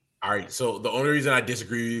Jewels. All right. So the only reason I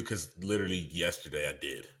disagree with you, because literally yesterday I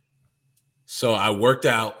did. So I worked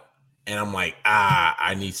out and I'm like,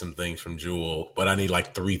 I need some things from Jewel, but I need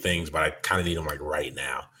like 3 things, but I kind of need them like right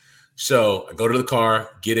now. So I go to the car,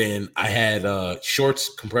 get in. I had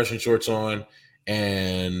shorts, compression shorts on,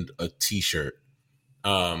 and a t-shirt.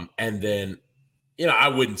 And then, I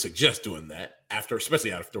wouldn't suggest doing that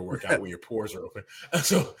especially after a workout when your pores are open.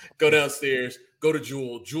 So go downstairs, go to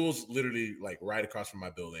Jewel. Jewel's literally like right across from my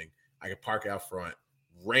building. I could park out front,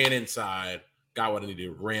 ran inside, got what I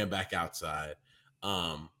needed, ran back outside.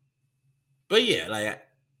 But yeah, like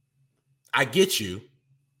I get you.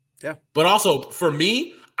 Yeah. But also for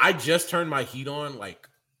me, I just turned my heat on like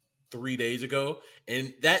 3 days ago.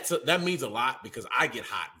 And that means a lot because I get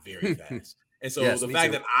hot very fast. And so Yes, the me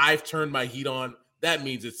fact too. that I've turned my heat on, that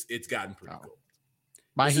means it's gotten pretty cool.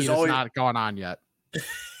 My This heat is is always- not going on yet.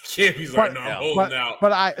 He's like, no, I'm holding out.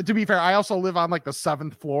 But to be fair, I also live on like the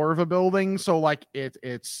 7th floor of a building, so like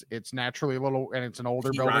it's naturally a little, and it's an older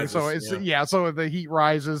Heat building, so rises, it's so the heat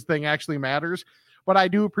rises thing actually matters. But I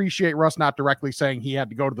do appreciate Russ not directly saying he had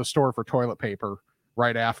to go to the store for toilet paper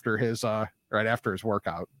right after his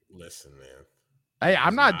workout. Listen, man. Hey,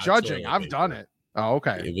 I'm not not judging. toilet I've paper. done it. Oh,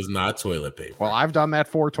 okay. It was not toilet paper. Well, I've done that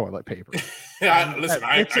for toilet paper.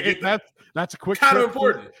 I get that. That's a quick Kind of trip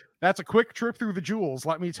important. That's a quick trip through the Jewels,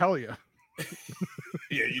 let me tell you.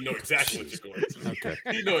 Yeah, you know exactly what you're going to. Okay.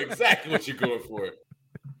 You know exactly what you're going for.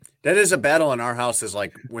 That is a battle in our house, is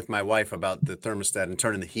like with my wife about the thermostat and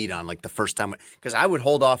turning the heat on like the first time, because I would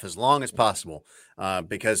hold off as long as possible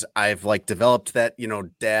because I've like developed that,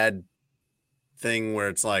 dad thing where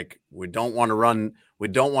it's like, we don't want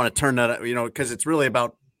to turn that, because it's really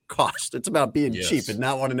about cost. It's about being cheap and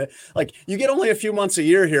not wanting to, like, you get only a few months a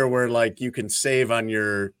year here where like you can save on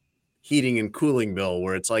your heating and cooling bill,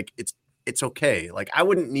 where it's like, it's okay. Like, I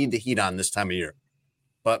wouldn't need the heat on this time of year.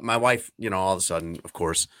 But my wife, all of a sudden, of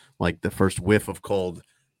course, like the first whiff of cold,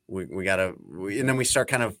 and then we start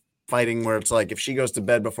kind of fighting where it's like, if she goes to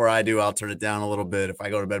bed before I do, I'll turn it down a little bit. If I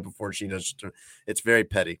go to bed before she does, it's very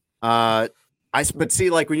petty. But see,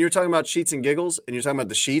 like when you're talking about sheets and giggles and you're talking about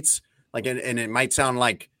the sheets, like, and it might sound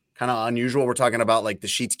like kind of unusual. We're talking about like the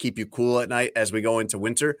sheets keep you cool at night as we go into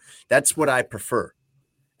winter. That's what I prefer.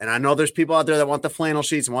 And I know there's people out there that want the flannel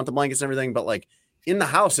sheets and want the blankets and everything, but like, in the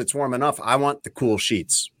house, it's warm enough. I want the cool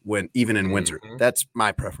sheets even in winter. Mm-hmm. That's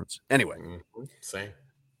my preference. Anyway, Same.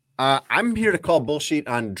 I'm here to call bullshit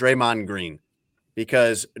on Draymond Green,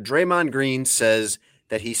 because Draymond Green says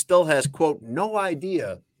that he still has, quote, no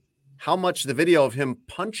idea how much the video of him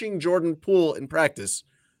punching Jordan Poole in practice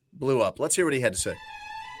blew up. Let's hear what he had to say.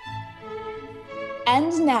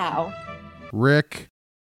 And now, Rick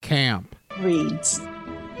Camp reads.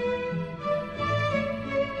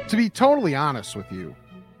 To be totally honest with you,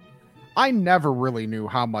 I never really knew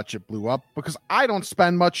how much it blew up because I don't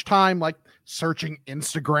spend much time like searching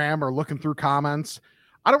Instagram or looking through comments.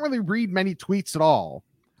 I don't really read many tweets at all.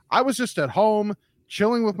 I was just at home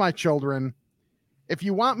chilling with my children. If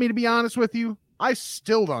you want me to be honest with you, I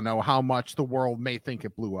still don't know how much the world may think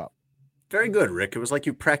it blew up. Very good, Rick. It was like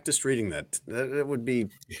you practiced reading that. It would be.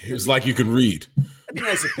 It was like you can read. It'd be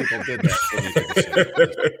nice if people did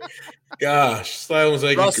that. Gosh, Slide was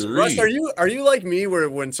like Russ, you can read. Russ, are you like me, where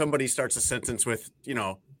when somebody starts a sentence with,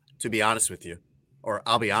 to be honest with you, or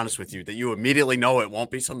I'll be honest with you, that you immediately know it won't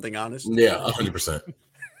be something honest? Yeah, 100%.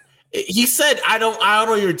 He said, I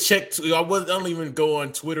don't even check. I don't even go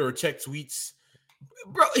on Twitter or check tweets.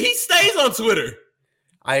 Bro, he stays on Twitter.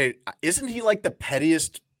 Isn't he like the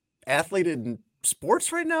pettiest athlete in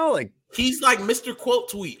sports right now? Like he's like Mr. Quote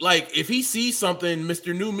Tweet. Like if he sees something,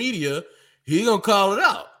 Mr. New Media, he's gonna call it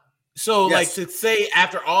out. So like to say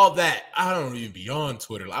after all that, I don't even be on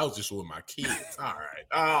Twitter. I was just with my kids. All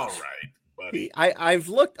right, buddy. I've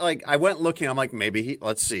looked, like I went looking. I'm like, maybe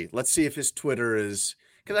let's see if his Twitter is,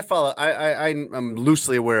 because I follow. I'm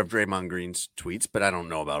loosely aware of Draymond Green's tweets, but I don't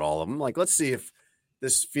know about all of them. Like, let's see if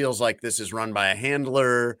this feels like this is run by a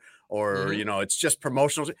handler or it's just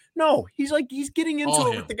promotional. No, he's getting into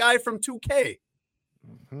it with the guy from 2K.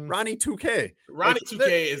 Ronnie 2K. Ronnie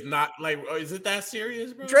 2K is not like, is it that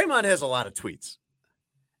serious, bro? Draymond has a lot of tweets.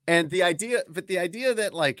 And the idea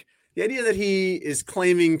that he is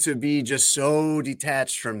claiming to be just so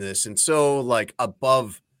detached from this and so like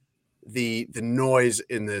above the noise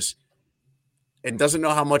in this and doesn't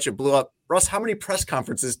know how much it blew up. Russ, how many press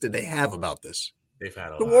conferences did they have about this? They've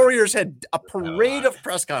had the Warriors had a parade of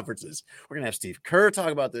press conferences. We're going to have Steve Kerr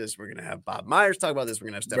talk about this. We're going to have Bob Myers talk about this.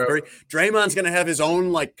 We're going to have Steph Curry. Draymond's going to have his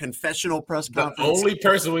own like confessional press conference. The only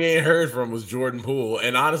person we ain't heard from was Jordan Poole.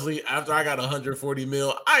 And honestly, after I got 140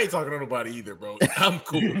 mil, I ain't talking to nobody either, bro. I'm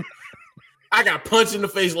cool. I got punched in the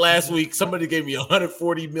face last week. Somebody gave me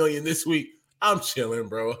 140 million this week. I'm chilling,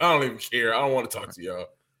 bro. I don't even care. I don't want to talk to y'all.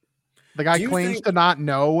 The guy claims to not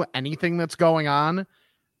know anything that's going on.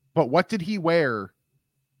 But what did he wear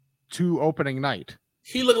to opening night?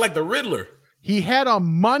 He looked like the Riddler. He had a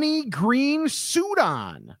money green suit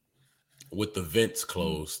on with the vents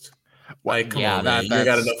closed. Like, come on, man. You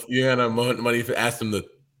got enough money to ask them to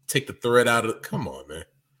take the thread out of it. Come on, man.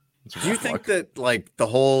 Do you think that like the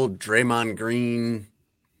whole Draymond Green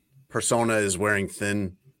persona is wearing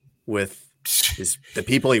thin with the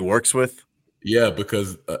people he works with? Yeah,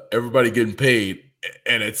 because everybody getting paid.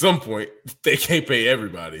 And at some point, they can't pay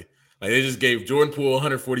everybody. Like they just gave Jordan Poole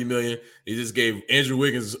 140 million. They just gave Andrew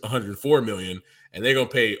Wiggins 104 million, and they're gonna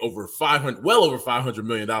pay well over $500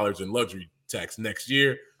 million in luxury tax next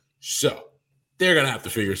year. So they're gonna have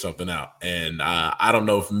to figure something out. And I don't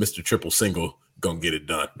know if Mr. Triple Single gonna get it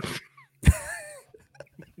done.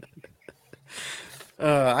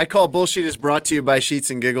 I Call Bullshit is brought to you by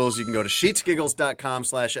Sheets and Giggles. You can go to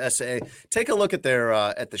sheetsgiggles.com/SA. Take a look at their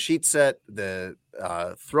at the sheet set, the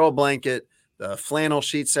throw blanket, the flannel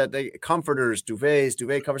sheet set, comforters, duvets,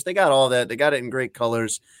 duvet covers. They got all that. They got it in great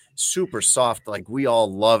colors, super soft. Like we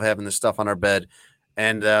all love having this stuff on our bed.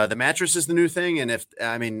 And the mattress is the new thing. And if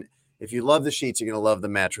you love the sheets, you're going to love the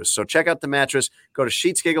mattress. So check out the mattress. Go to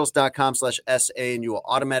sheetsgiggles.com/SA and you will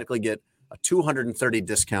automatically get a 230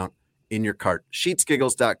 discount in your cart.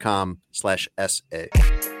 Sheetsgiggles.com/SA.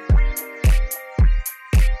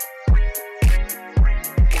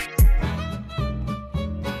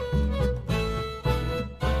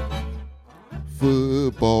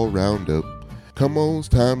 Football Roundup. Come on, it's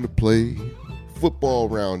time to play Football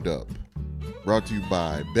Roundup. Brought to you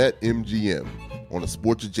by BetMGM on a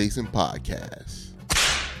Sports Adjacent podcast.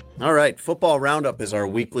 All right, Football Roundup is our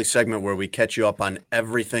weekly segment where we catch you up on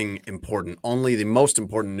everything important, only the most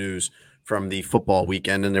important news from the football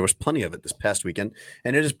weekend, and there was plenty of it this past weekend,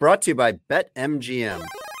 and it is brought to you by BetMGM.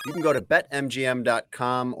 You can go to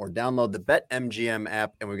betmgm.com or download the BetMGM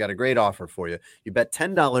app, and we've got a great offer for you. You bet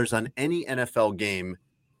 $10 on any NFL game,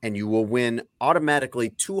 and you will win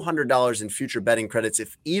automatically $200 in future betting credits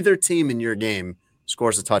if either team in your game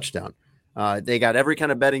scores a touchdown. They got every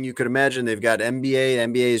kind of betting you could imagine. They've got NBA.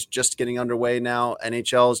 NBA is just getting underway now.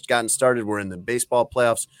 NHL has gotten started. We're in the baseball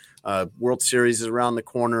playoffs. World Series is around the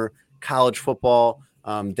corner. College football.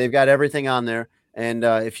 They've got everything on there. And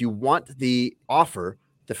if you want the offer,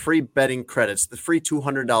 the free betting credits, the free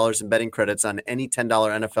 $200 in betting credits on any $10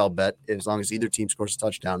 NFL bet, as long as either team scores a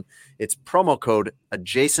touchdown, it's promo code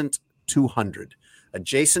adjacent200.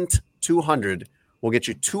 Adjacent200 will get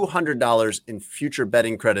you $200 in future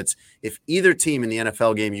betting credits if either team in the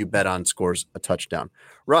NFL game you bet on scores a touchdown.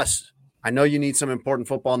 Russ, I know you need some important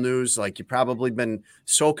football news. Like you've probably been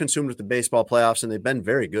so consumed with the baseball playoffs, and they've been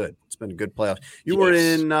very good. It's been a good playoff. You were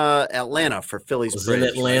in Atlanta for Phillies. I was in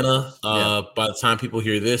Atlanta. Right? By the time people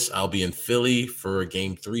hear this, I'll be in Philly for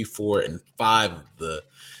game 3, 4, and 5 of the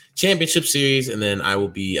championship series, and then I will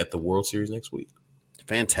be at the World Series next week.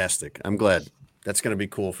 Fantastic. I'm glad. That's going to be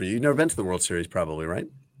cool for you. You've never been to the World Series probably, right?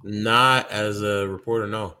 Not as a reporter,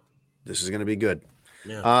 no. This is going to be good.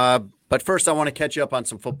 Yeah. But first, I want to catch you up on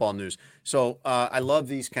some football news. So I love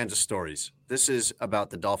these kinds of stories. This is about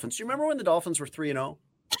the Dolphins. Do you remember when the Dolphins were 3-0?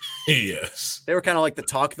 Yes. They were kind of like the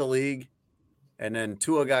talk of the league. And then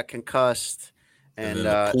Tua got concussed. And then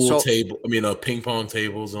the pool table, ping pong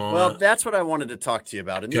tables and all that. Well, that's what I wanted to talk to you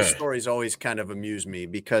about. And these stories always kind of amuse me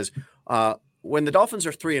because when the Dolphins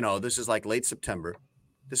are 3-0, this is like late September.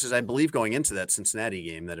 This is, I believe, going into that Cincinnati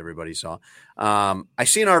game that everybody saw. I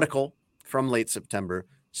see an article from late September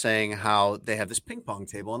saying how they have this ping pong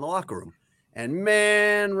table in the locker room. And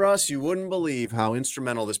man, Russ, you wouldn't believe how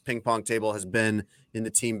instrumental this ping pong table has been in the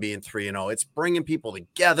team being 3-0. It's bringing people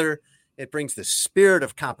together. It brings the spirit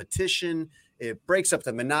of competition. It breaks up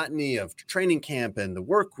the monotony of training camp and the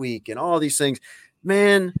work week and all these things.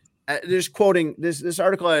 Man, there's quoting this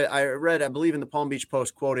article I read, I believe, in the Palm Beach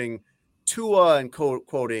Post, quoting Tua and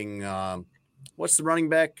quoting what's the running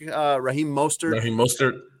back? Raheem Mostert. Raheem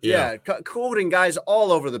Mostert. Yeah, quoting guys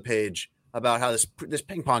all over the page about how this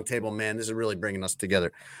ping pong table, man, this is really bringing us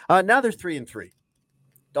together. Now they're 3-3.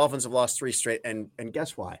 Dolphins have lost 3 straight, and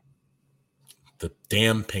guess why? The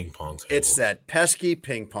damn ping pong table. It's that pesky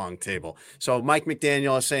ping pong table. So Mike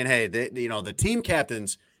McDaniel is saying, hey, the team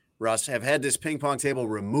captains, Russ, have had this ping pong table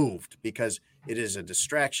removed because it is a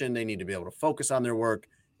distraction. They need to be able to focus on their work,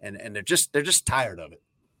 and they're just tired of it.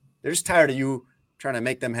 They're just tired of you trying to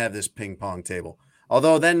make them have this ping pong table.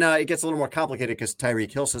 Although then it gets a little more complicated because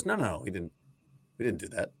Tyreek Hill says, no, we didn't do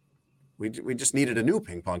that. We just needed a new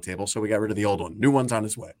ping pong table, so we got rid of the old one. New one's on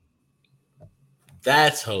its way.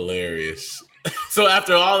 That's hilarious. So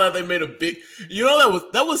after all that, they made a big.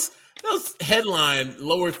 That was headline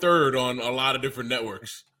lower third on a lot of different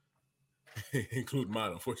networks, including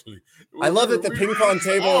mine, unfortunately. I love that the ping pong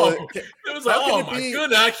table. It was like, oh my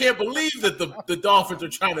goodness, I can't believe that the Dolphins are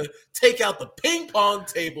trying to take out the ping pong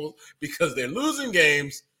tables because they're losing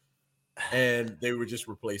games, and they were just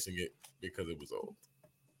replacing it because it was old.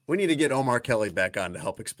 We need to get Omar Kelly back on to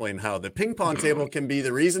help explain how the ping pong table can be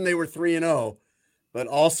the reason they were 3-0, but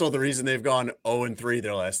also the reason they've gone 0-3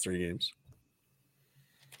 their last 3 games.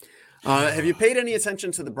 Have you paid any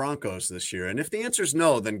attention to the Broncos this year? And if the answer is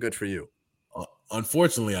no, then good for you.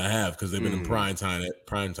 Unfortunately, I have, because they've been in prime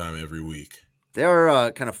time every week.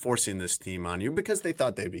 They're kind of forcing this team on you because they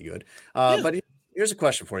thought they'd be good. But here's a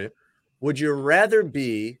question for you. Would you rather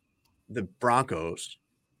be the Broncos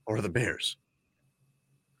or the Bears?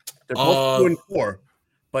 They're both 2-4,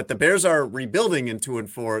 but the Bears are rebuilding in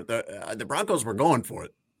 2-4. The Broncos were going for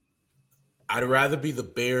it. I'd rather be the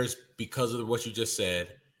Bears because of what you just said.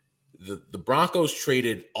 The Broncos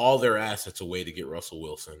traded all their assets away to get Russell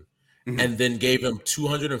Wilson, and then gave him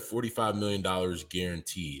 $245 million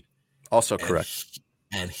guaranteed. Also correct.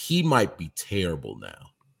 And he might be terrible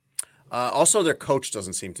now. Also, their coach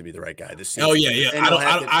doesn't seem to be the right guy. This seems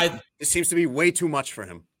it seems to be way too much for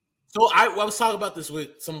him. So I was talking about this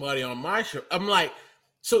with somebody on my show. I'm like,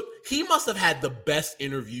 so he must have had the best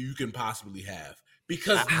interview you can possibly have,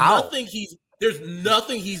 because there's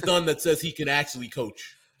nothing he's done that says he can actually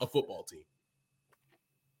coach a football team.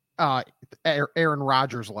 Aaron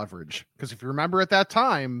Rodgers leverage, because if you remember at that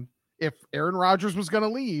time, if Aaron Rodgers was going to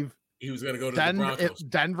leave, he was going to go to the Broncos.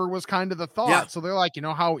 Denver was kind of the thought. Yeah. So they're like, you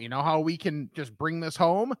know how we can just bring this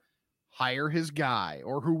home? Hire his guy,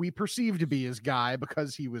 or who we perceive to be his guy,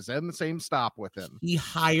 because he was in the same stop with him. He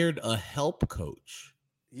hired a help coach.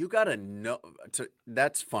 You got to know.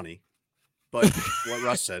 That's funny. But what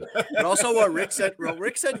Russ said, but also what Rick said.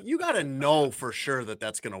 Rick said you got to know for sure that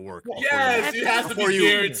that's going to work. Yes, it has to be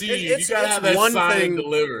guaranteed. You got to have that sign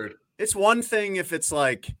delivered. It's one thing if it's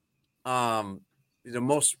like, the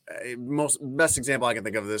best example I can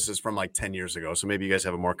think of this is from like 10 years ago. So maybe you guys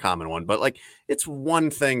have a more common one. But like, it's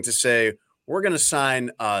one thing to say we're going to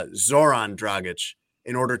sign Zoran Dragic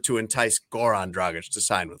in order to entice Goran Dragic to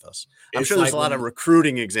sign with us. I'm sure there's a lot of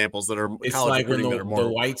recruiting examples that are college recruiting that are more. The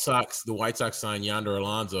White Sox signed Yonder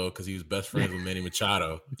Alonso because he was best friends with Manny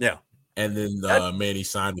Machado. Yeah. And then Manny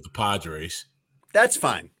signed with the Padres. That's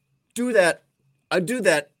fine. Do that. I do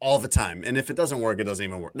that all the time. And if it doesn't work, it doesn't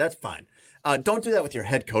even work. That's fine. Don't do that with your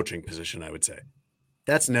head coaching position, I would say.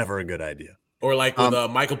 That's never a good idea. Or like with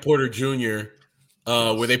Michael Porter Jr.,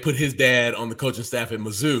 where they put his dad on the coaching staff at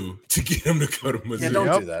Mizzou to get him to go to Mizzou. Yeah,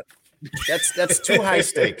 don't do that. That's too high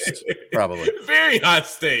stakes, probably. Very high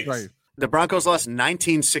stakes. Right. The Broncos lost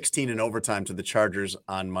 19-16 in overtime to the Chargers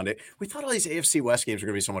on Monday. We thought all these AFC West games were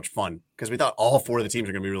going to be so much fun because we thought all 4 of the teams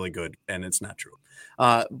are going to be really good, and it's not true.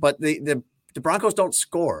 But the Broncos don't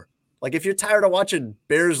score. Like, if you're tired of watching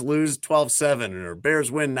Bears lose 12-7 or Bears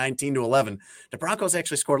win 19-11, the Broncos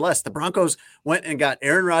actually scored less. The Broncos went and got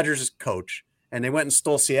Aaron Rodgers as coach, and they went and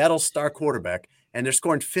stole Seattle's star quarterback, and they're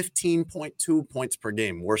scoring 15.2 points per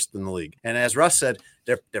game, worse than the league. And as Russ said,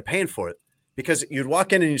 they're paying for it. Because you'd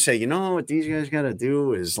walk in and you say, you know what these guys got to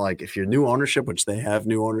do is like, if you're new ownership, which they have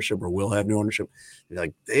new ownership or will have new ownership,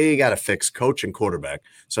 like they got to fix coach and quarterback.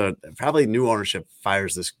 So probably new ownership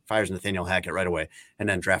fires Nathaniel Hackett right away and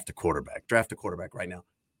then draft a quarterback right now.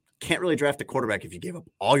 Can't really draft a quarterback if you gave up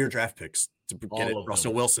all your draft picks to get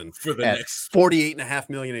Russell Wilson for the next $48.5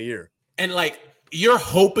 million a year. And like, you're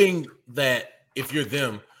hoping that if you're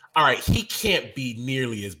them, all right, he can't be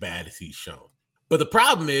nearly as bad as he's shown. But the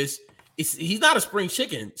problem is, he's not a spring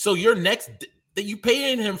chicken. So you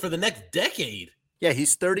paying him for the next decade. Yeah,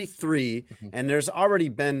 he's 33, and there's already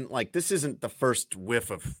been like, this isn't the first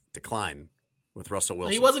whiff of decline with Russell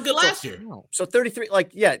Wilson. He wasn't good last year. So 33,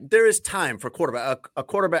 like, yeah, there is time for quarterback. A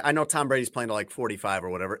quarterback, I know Tom Brady's playing to like 45 or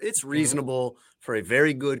whatever. It's reasonable for a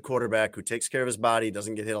very good quarterback who takes care of his body,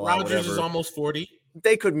 doesn't get hit a lot. Rodgers is almost 40.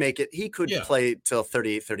 They could make it. He could play till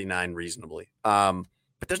 38, 39 reasonably.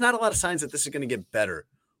 But there's not a lot of signs that this is going to get better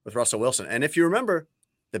with Russell Wilson. And if you remember,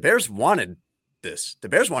 the Bears wanted this. The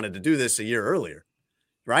Bears wanted to do this a year earlier.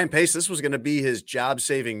 Ryan Pace, this was going to be his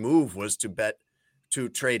job-saving move, was to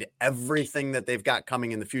trade everything that they've got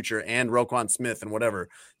coming in the future and Roquan Smith and whatever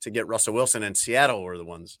to get Russell Wilson. And Seattle were the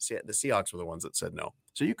Seahawks were the ones that said no.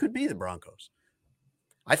 So you could be the Broncos.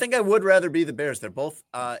 I think I would rather be the Bears. They're both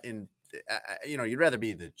you'd rather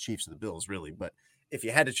be the Chiefs or the Bills, really. But if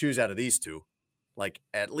you had to choose out of these two, like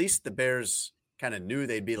at least the Bears kind of knew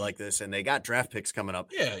they'd be like this, and they got draft picks coming up.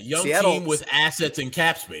 Yeah, young team with assets and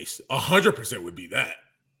cap space. 100% would be that.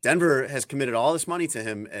 Denver has committed all this money to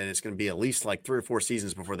him, and it's going to be at least like 3 or 4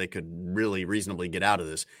 seasons before they could really reasonably get out of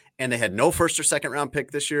this. And they had no first or second round pick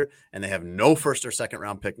this year, and they have no first or second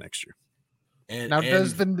round pick next year.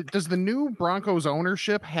 Does the new Broncos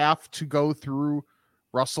ownership have to go through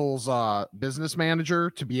Russell's business manager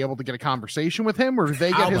to be able to get a conversation with him, or do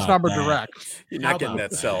they get his number direct? You're not getting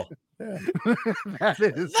that sell. That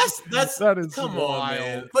is come wild. on,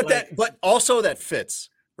 man. But also that fits,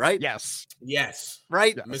 right? Yes.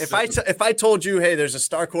 Right. Yeah. If I told you, hey, there's a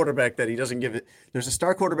star quarterback that he doesn't give it. There's a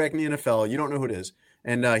star quarterback in the NFL. You don't know who it is,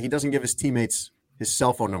 and he doesn't give his teammates his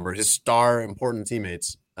cell phone number, his star important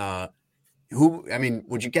teammates. Who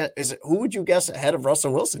would you get? Who would you guess ahead of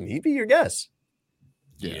Russell Wilson? He'd be your guess.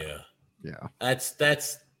 Yeah.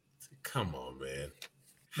 That's come on, man.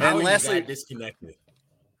 How and lastly, disconnected.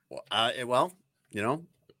 Well,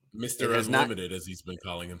 Mr. Unlimited, as he's been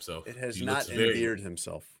calling himself. It has not endeared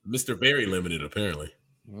himself. Mr. Very Limited, apparently.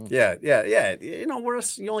 Yeah.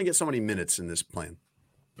 You only get so many minutes in this plan.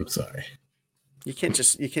 I'm sorry. You can't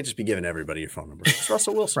just be giving everybody your phone number. It's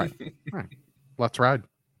Russell Wilson. Right. Let's ride.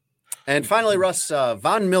 And finally, Russ,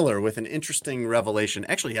 Von Miller with an interesting revelation.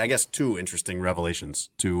 Actually, I guess 2 interesting revelations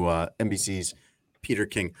to NBC's Peter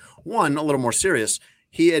King. One, a little more serious.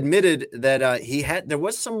 He admitted that there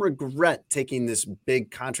was some regret taking this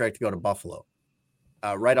big contract to go to Buffalo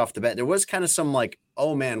right off the bat. There was kind of some like,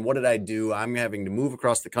 oh man, what did I do? I'm having to move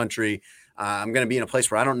across the country. I'm going to be in a place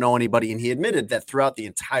where I don't know anybody. And he admitted that throughout the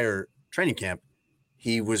entire training camp,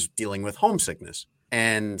 he was dealing with homesickness.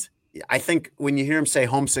 And I think when you hear him say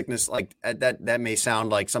homesickness, like that may sound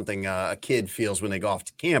like something a kid feels when they go off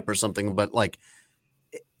to camp or something, but like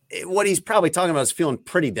what he's probably talking about is feeling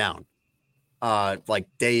pretty down, like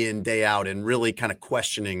day in, day out, and really kind of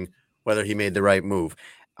questioning whether he made the right move.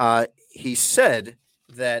 He said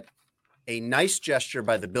that a nice gesture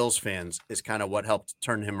by the Bills fans is kind of what helped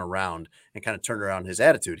turn him around and kind of turn around his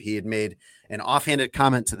attitude. He had made an offhanded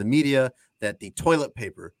comment to the media that the toilet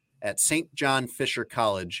paper at St. John Fisher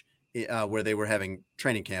College, where they were having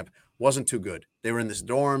training camp, wasn't too good. They were in this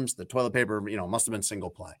dorms. The toilet paper, must have been single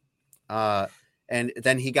ply. And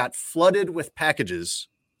then he got flooded with packages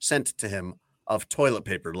sent to him of toilet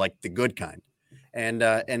paper, like the good kind.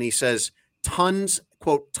 And he says tons,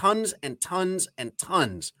 quote, tons and tons and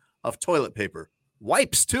tons of toilet paper,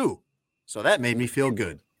 wipes too. So that made me feel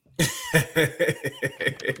good.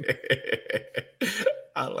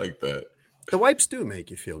 I like that. The wipes do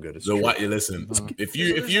make you feel good. Listen, if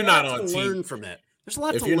you're not on team, learn from it. There's a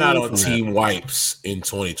lot. If you're not on team wipes in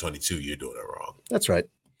 2022, you're doing it wrong. That's right.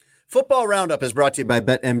 Football Roundup is brought to you by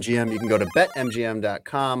BetMGM. You can go to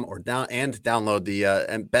betmgm.com or download the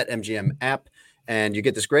BetMGM app, and you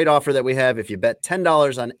get this great offer that we have. If you bet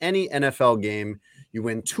 $10 on any NFL game, you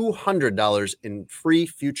win $200 in free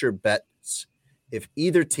future bets if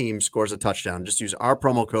either team scores a touchdown. Just use our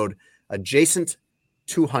promo code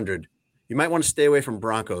adjacent200. You might want to stay away from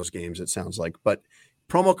Broncos games, it sounds like, but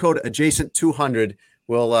promo code adjacent200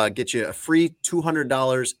 will get you a free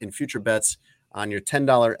 $200 in future bets on your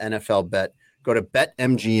 $10 NFL bet. Go to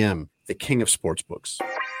BetMGM, the king of sportsbooks.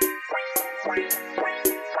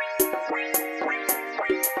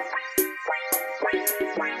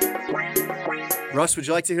 Russ, would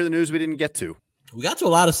you like to hear the news we didn't get to? We got to a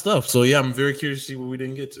lot of stuff, so yeah, I'm very curious to see what we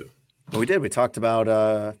didn't get to. Well, we did. We talked about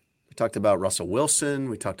Russell Wilson.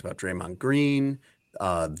 We talked about Draymond Green,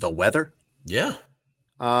 the weather. Yeah.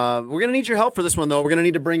 We're going to need your help for this one, though. We're going to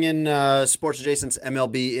need to bring in Sports Adjacent's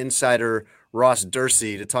MLB insider, Ross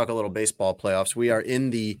Dursey, to talk a little baseball playoffs. We are in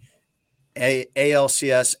the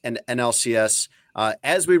ALCS and NLCS.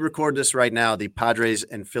 As we record this right now, the Padres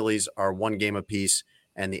and Phillies are 1 game apiece,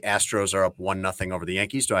 and the Astros are up 1-0 over the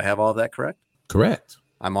Yankees. Do I have all of that correct? Correct.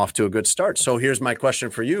 I'm off to a good start. So here's my question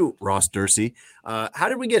for you, Ross Dursey. How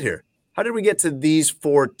did we get here? How did we get to these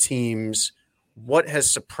 4 teams? What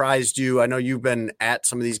has surprised you? I know you've been at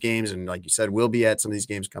some of these games, and like you said, we'll be at some of these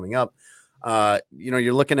games coming up.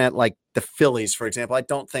 You're looking at like the Phillies, for example. I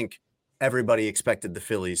don't think everybody expected the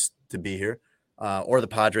Phillies to be here, or the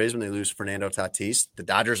Padres when they lose Fernando Tatis. The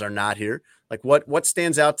Dodgers are not here. Like what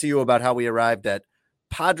stands out to you about how we arrived at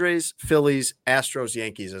Padres, Phillies, Astros,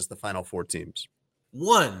 Yankees as the final 4 teams?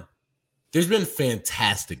 One, there's been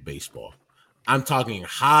fantastic baseball. I'm talking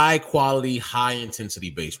high quality, high intensity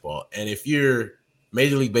baseball. And if you're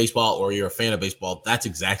Major League Baseball or you're a fan of baseball, that's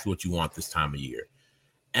exactly what you want this time of year.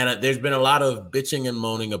 And there's been a lot of bitching and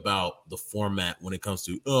moaning about the format when it comes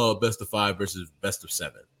to best of 5 versus best of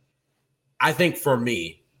 7. I think for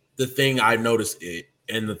me, the thing I noticed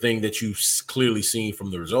and the thing that you've clearly seen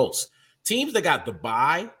from the results, teams that got the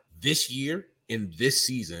bye this year in this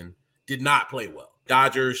season did not play well.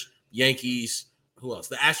 Dodgers, Yankees, who else?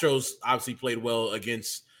 The Astros obviously played well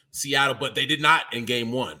against Seattle, but they did not in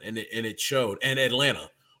game 1, and it showed. And Atlanta.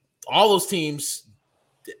 All those teams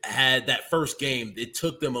had that first game. It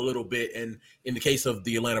took them a little bit, and in the case of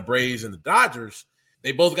the Atlanta Braves and the Dodgers,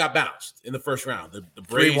 they both got bounced in the first round. The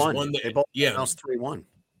Braves won they both bounced 3-1.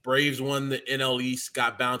 Braves won the NL East,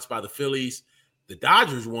 got bounced by the Phillies. The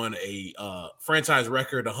Dodgers won a franchise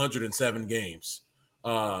record 107 games,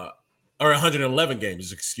 or 111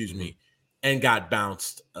 games, excuse me, and got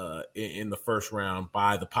bounced in the first round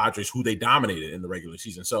by the Padres, who they dominated in the regular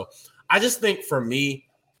season. So I just think for me,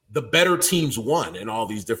 the better teams won in all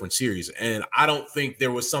these different series. And I don't think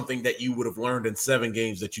there was something that you would have learned in 7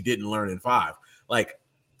 games that you didn't learn in 5. Like,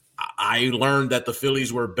 I learned that the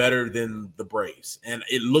Phillies were better than the Braves, and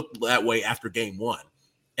it looked that way after game 1.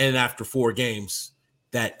 And after 4 games,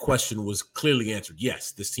 that question was clearly answered.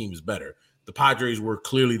 Yes, this team is better. The Padres were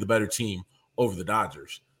clearly the better team over the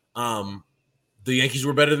Dodgers. The Yankees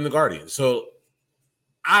were better than the Guardians. So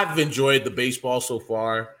I've enjoyed the baseball so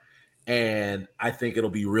far, and I think it'll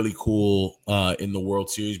be really cool in the World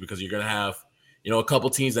Series because you're going to have, a couple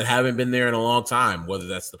teams that haven't been there in a long time, whether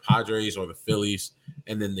that's the Padres or the Phillies,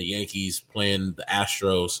 and then the Yankees playing the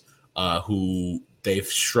Astros, who they've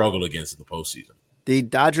struggled against in the postseason. The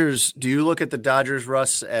Dodgers, do you look at the Dodgers,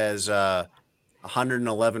 Russ, as a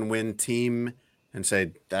 111-win team and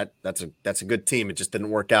say that's a good team? It just didn't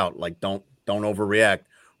work out. Like, don't overreact.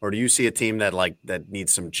 Or do you see a team that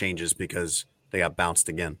needs some changes because they got bounced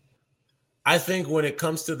again? I think when it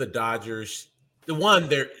comes to the Dodgers,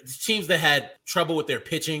 the teams that had trouble with their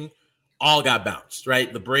pitching all got bounced,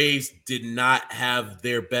 right? The Braves did not have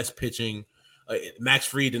their best pitching. Max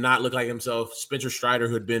Fried did not look like himself. Spencer Strider,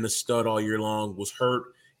 who had been a stud all year long, was hurt,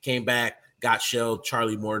 came back, got shelled.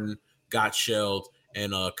 Charlie Morton got shelled.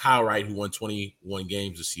 And Kyle Wright, who won 21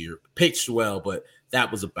 games this year, pitched well, but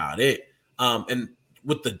that was about it. And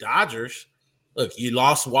with the Dodgers, look, you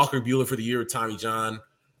lost Walker Buehler for the year with Tommy John.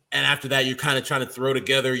 And after that, you're kind of trying to throw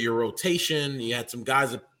together your rotation. You had some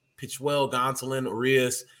guys that pitched well, Gonsolin,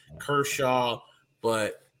 Urias, Kershaw,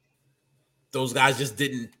 but those guys just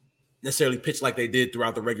didn't necessarily pitch like they did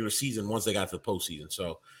throughout the regular season once they got to the postseason.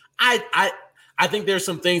 So I think there's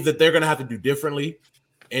some things that they're going to have to do differently.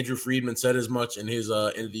 Andrew Friedman said as much in his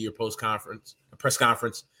end of the year press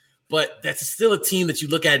conference. But that's still a team that you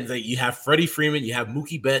look at and say you have Freddie Freeman, you have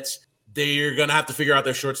Mookie Betts. They're going to have to figure out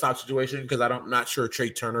their shortstop situation because I'm not sure Trey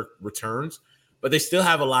Turner returns. But they still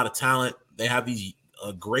have a lot of talent. They have these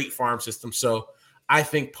great farm system. So I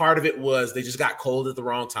think part of it was they just got cold at the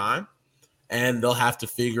wrong time, and they'll have to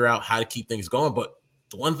figure out how to keep things going. But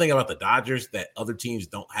the one thing about the Dodgers that other teams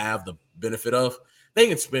don't have the benefit of, they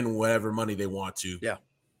can spend whatever money they want to. Yeah.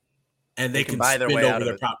 And they can buy their way out of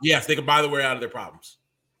their problems. Yes, they can buy their way out of their problems.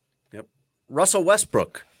 Yep. Russell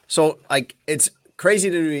Westbrook. So, it's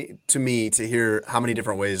crazy to me to hear how many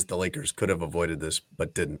different ways the Lakers could have avoided this,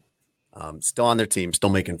 but didn't. Still on their team, still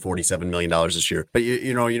making $47 million this year. But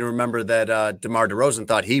you remember that DeMar DeRozan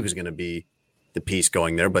thought he was going to be the piece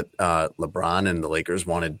going there, but LeBron and the Lakers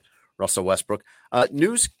wanted Russell Westbrook.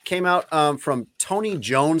 News came out from Tony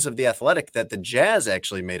Jones of The Athletic that the Jazz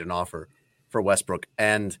actually made an offer for Westbrook,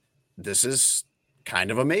 and this is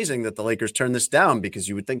kind of amazing that the Lakers turned this down, because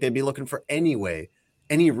you would think they'd be looking for any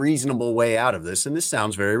reasonable way out of this. And this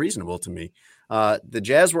sounds very reasonable to me. The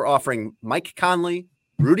Jazz were offering Mike Conley,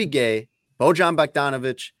 Rudy Gay, Bojan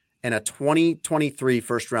Bogdanovic, and a 2023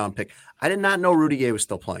 first-round pick. I did not know Rudy Gay was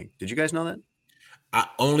still playing. Did you guys know that?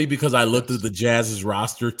 Only because I looked at the Jazz's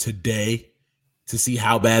roster today to see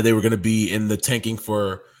how bad they were going to be in the tanking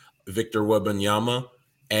for Victor Wembanyama,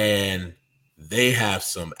 and they have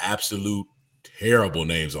some absolute terrible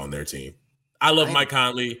names on their team. I love Mike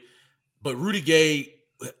Conley, but Rudy Gay.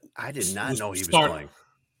 I did not know he was playing.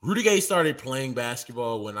 Rudy Gay started playing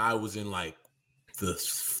basketball when I was in like the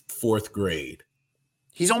 4th grade.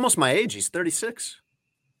 He's almost my age. He's 36.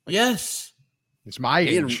 Yes. It's my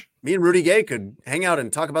age. Me and Rudy Gay could hang out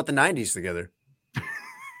and talk about the 90s together.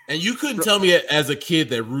 And you couldn't tell me as a kid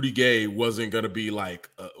that Rudy Gay wasn't going to be like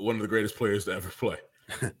one of the greatest players to ever play.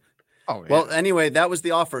 Oh, yeah. Well, anyway, that was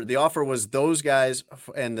the offer. The offer was those guys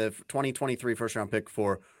and the 2023 first-round pick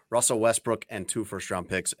for Russell Westbrook and 2 first-round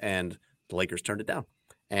picks, and the Lakers turned it down.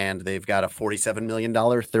 And they've got a $47 million,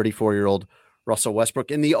 34-year-old Russell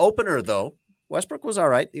Westbrook. In the opener, though, Westbrook was all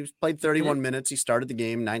right. He played 31 minutes. He started the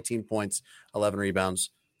game, 19 points, 11 rebounds,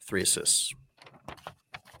 3 assists.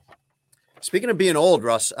 Speaking of being old,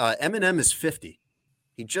 Russ, Eminem is 50.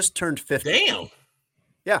 He just turned 50. Damn.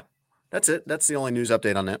 Yeah, that's it. That's the only news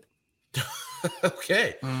update on that.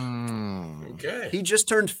 Okay. Okay. He just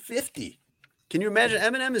turned 50. Can you imagine?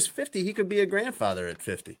 Eminem is 50. He could be a grandfather at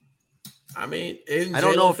 50. I mean, I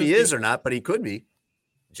don't know if he is or not, but he could be.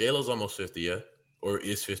 J-Lo's almost 50, yeah? Or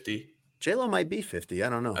is 50? J-Lo might be 50. I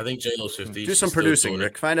don't know. I think J-Lo's 50. Do some producing,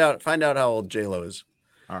 Rick. Find out how old J-Lo is.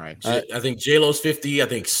 All right. I think J-Lo's 50. I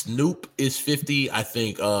think Snoop is 50. I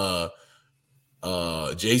think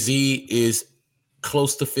Jay-Z is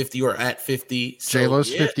close to 50 or at 50. So,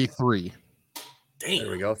 J-Lo's 53. Damn.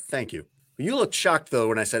 There we go. Thank you. You looked shocked though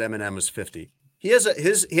when I said Eminem was 50. He has a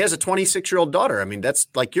 26-year-old daughter. I mean, that's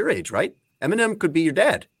like your age, right? Eminem could be your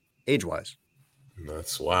dad, age-wise.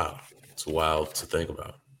 That's wild. It's wild to think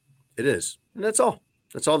about. It is. And that's all.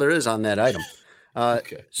 That's all there is on that item.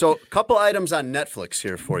 Okay. So a couple items on Netflix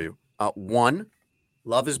here for you. One,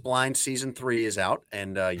 Love is Blind season 3 is out,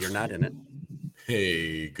 and you're not in it.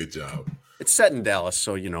 Hey, good job. It's set in Dallas,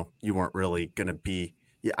 so you weren't really going to be.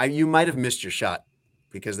 You might have missed your shot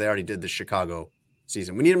because they already did the Chicago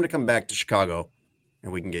season. We need them to come back to Chicago,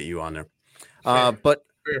 and we can get you on there.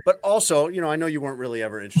 But also, I know you weren't really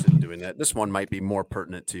ever interested in doing that. This one might be more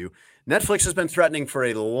pertinent to you. Netflix has been threatening for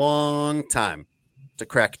a long time to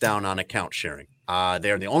crack down on account sharing.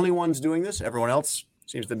 They're the only ones doing this. Everyone else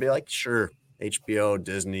seems to be like, sure, HBO,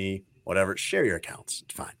 Disney, whatever, share your accounts.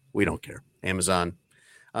 It's fine. We don't care. Amazon.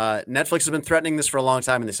 Netflix has been threatening this for a long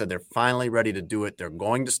time, and they said they're finally ready to do it. They're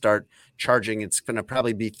going to start charging. It's going to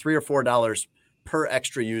probably be $3 or $4 per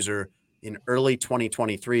extra user in early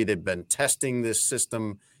 2023. They've been testing this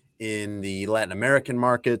system in the Latin American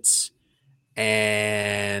markets.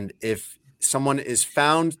 And if someone is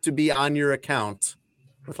found to be on your account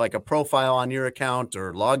with like a profile on your account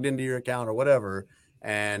or logged into your account or whatever,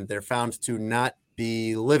 and they're found to not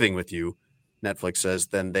be living with you, Netflix says,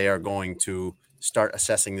 then they are going to start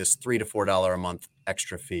assessing this $3 to $4 a month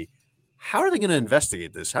extra fee. How are they going to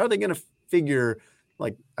investigate this? How are they going to figure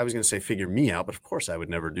me out, but of course I would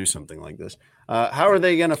never do something like this. How are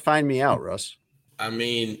they going to find me out, Russ? I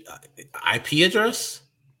mean, IP address?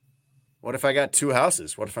 What if I got 2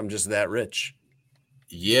 houses? What if I'm just that rich?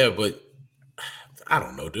 Yeah, but I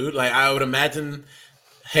don't know, dude. Like, I would imagine,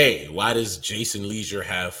 hey, why does Jason Leisure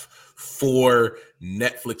have 4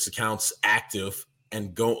 Netflix accounts active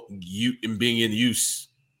and being in use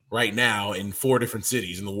right now in 4 different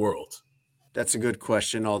cities in the world? That's a good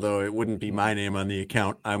question, although it wouldn't be my name on the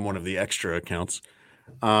account. I'm one of the extra accounts.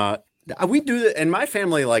 We do that in my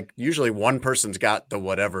family. Like, usually one person's got the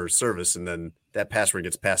whatever service, and then that password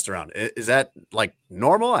gets passed around. Is that like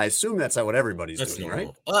normal? I assume that's how what everybody's doing,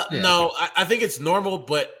 normal. Right? No, I think it's normal,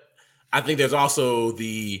 but I think there's also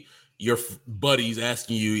your buddies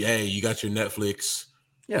asking you, "Hey, you got your Netflix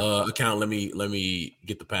account? Let me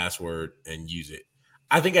get the password and use it."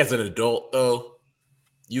 I think as an adult, though,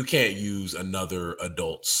 you can't use another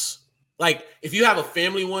adult's. Like, if you have a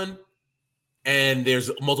family one and there's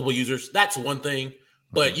multiple users, that's one thing.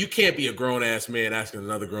 But you can't be a grown-ass man asking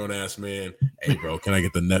another grown-ass man, "Hey, bro, can I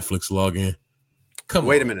get the Netflix login?"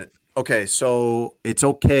 Wait a minute. Okay, so it's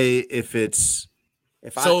okay if it's...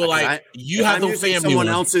 you have the family one.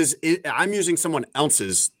 I'm using someone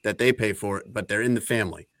else's that they pay for, but they're in the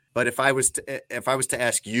family. But if I was to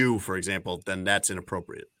ask you, for example, then that's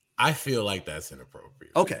inappropriate. I feel like that's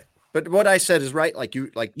inappropriate. Okay. But what I said is right. Like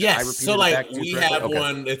you, like yes. I repeated So like it back to you we correctly? have Okay.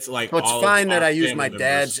 one. It's like So it's all fine of that our I use family my members.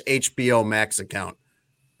 dad's HBO Max account,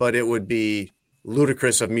 but it would be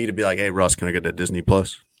ludicrous of me to be like, "Hey, Russ, can I get that Disney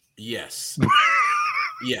Plus?" Yes.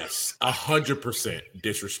 Yes. 100%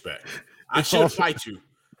 disrespect. I should fight you.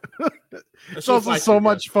 It's also so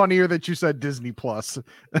much funnier that you said Disney Plus.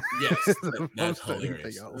 Yes, that's Most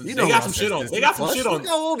hilarious. anything You They know got Russ some has shit on. Disney They got some Plus. shit on. Look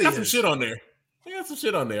how old he Got some is. shit on there. They got some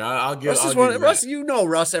shit on there. I'll give. Russ I'll is give one. you Russ, that. you know,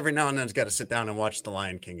 Russ every now and then has got to sit down and watch The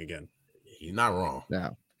Lion King again. He's not wrong. Yeah.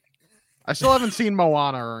 I still haven't seen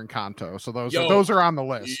Moana or Encanto, so those are on the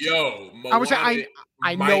list. Moana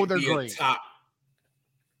I know might they're be a great.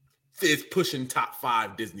 It's pushing top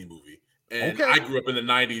 5 Disney movie, and Okay. I grew up in the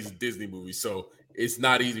 '90s Disney movie, so it's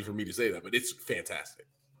not easy for me to say that, but it's fantastic.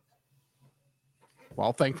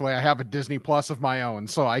 Well, thankfully, I have a Disney Plus of my own,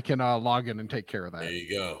 so I can log in and take care of that. There you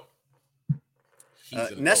go.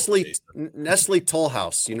 Nestle Toll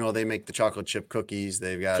House, you know, they make the chocolate chip cookies.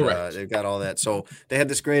 They've got all that. So they had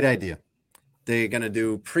this great idea. They're going to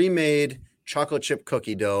do pre-made chocolate chip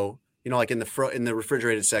cookie dough, you know, like in the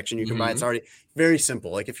refrigerated section, you can buy. It's already very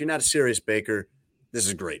simple. Like if you're not a serious baker, this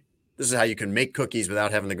is great. This is how you can make cookies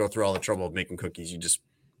without having to go through all the trouble of making cookies. You just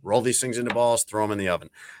roll these things into balls, throw them in the oven.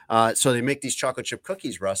 So they make these chocolate chip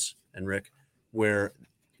cookies, Russ and Rick, where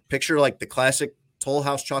picture like the classic Toll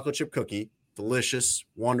House chocolate chip cookie, delicious,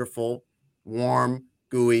 wonderful, warm,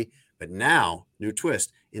 gooey. But now, new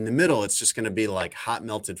twist. In the middle, it's just going to be like hot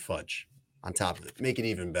melted fudge on top of it. Make it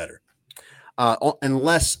even better.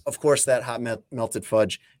 Unless, of course, that hot melted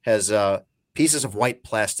fudge has pieces of white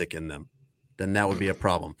plastic in them. Then that would be a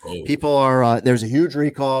problem. Oh. People are there's a huge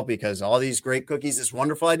recall because all these great cookies, this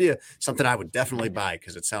wonderful idea, something I would definitely buy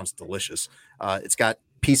because it sounds delicious. It's got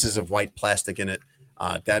pieces of white plastic in it.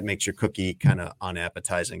 That makes your cookie kind of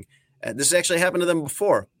unappetizing. This actually happened to them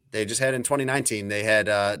before. They just had in 2019. They had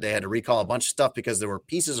to recall a bunch of stuff because there were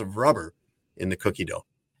pieces of rubber in the cookie dough.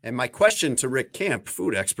 And my question to Rick Camp,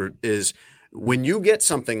 food expert, is when you get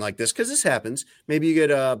something like this, because this happens, maybe you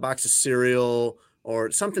get a box of cereal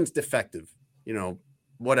or something's defective. You know,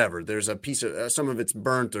 whatever. There's a piece of some of it's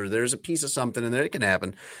burnt or there's a piece of something in there. It can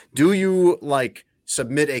happen. Do you like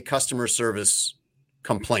submit a customer service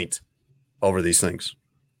complaint over these things?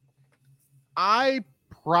 I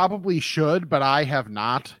probably should, but I have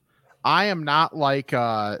not. I am not like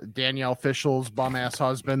Danielle Fishel's bum ass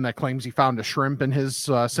husband that claims he found a shrimp in his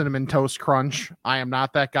cinnamon toast crunch. I am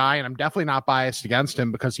not that guy, and I'm definitely not biased against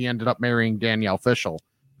him because he ended up marrying Danielle Fishel.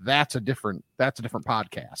 That's a different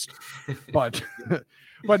podcast. But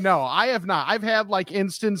no, I have not. I've had like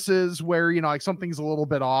instances where, you know, like something's a little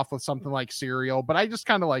bit off with something like cereal, but I just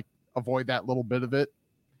kind of like avoid that little bit of it.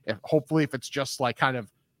 Hopefully if it's just like kind of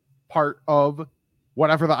part of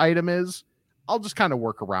whatever the item is, I'll just kind of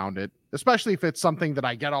work around it, especially if it's something that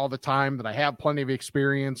I get all the time, that I have plenty of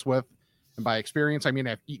experience with. And by experience, I mean,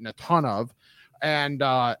 I've eaten a ton of, and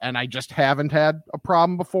I just haven't had a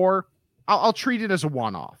problem before. I'll treat it as a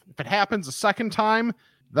one-off. If it happens a second time,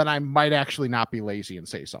 then I might actually not be lazy and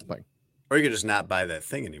say something. Or you could just not buy that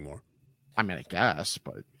thing anymore. I mean, I guess,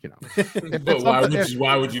 but you know, but why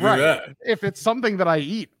would you do that? If it's something that I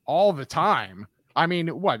eat all the time, I mean,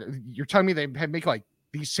 what you're telling me they make like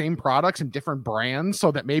these same products in different brands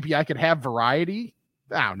so that maybe I could have variety?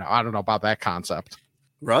 I don't know. I don't know about that concept.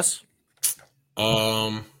 Russ?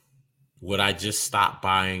 Would I just stop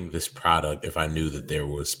buying this product if I knew that there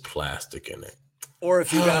was plastic in it? Or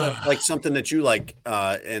if you got like something that you like,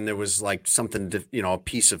 and there was like something, a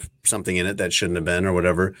piece of something in it that shouldn't have been or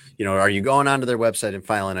whatever, are you going onto their website and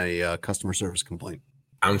filing a customer service complaint?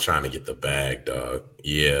 I'm trying to get the bag, dog.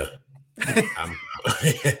 Yeah.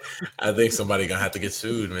 I think somebody gonna have to get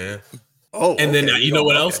sued, man. Oh, and then you know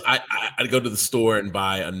what else? I'd go to the store and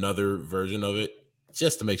buy another version of it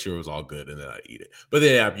just to make sure it was all good, and then I'd eat it. But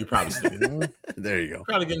then you probably sued. There you go.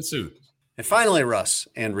 Probably getting sued. And finally, Russ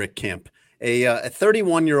and Rick Kemp, a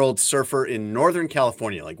 31-year-old surfer in Northern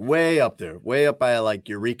California, like way up there, way up by like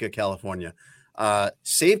Eureka, California,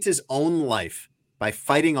 saved his own life by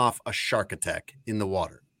fighting off a shark attack in the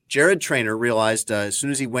water. Jared Trainer realized as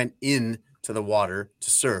soon as he went into the water to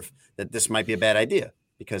surf that this might be a bad idea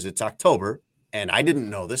because it's October. And I didn't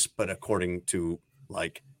know this, but according to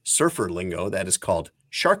like surfer lingo, that is called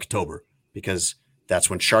Sharktober because that's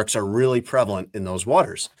when sharks are really prevalent in those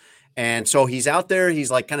waters. And so he's out there.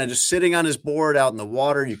 He's like kind of just sitting on his board out in the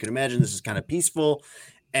water. You can imagine this is kind of peaceful.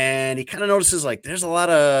 And he kind of notices like there's a lot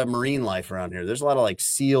of marine life around here. There's a lot of like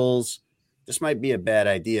seals. This might be a bad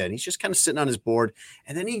idea. And he's just kind of sitting on his board.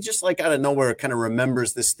 And then he just like out of nowhere kind of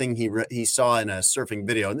remembers this thing he saw in a surfing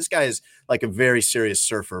video. And this guy is like a very serious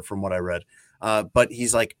surfer from what I read. But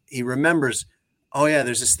he's like, he remembers Oh yeah,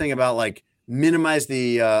 there's this thing about like minimize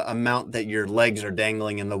the amount that your legs are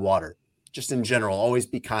dangling in the water. Just in general, always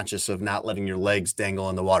be conscious of not letting your legs dangle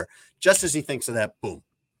in the water. Just as he thinks of that, boom,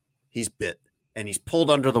 he's bit and he's pulled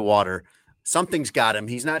under the water. Something's got him.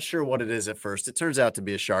 He's not sure what it is at first. It turns out to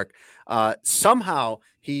be a shark. Somehow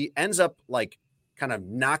he ends up like kind of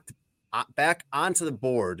knocked back onto the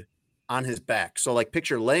board on his back. So like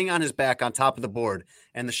picture laying on his back on top of the board,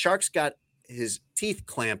 and the shark's got his teeth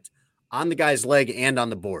clamped on the guy's leg and on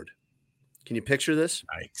the board. Can you picture this?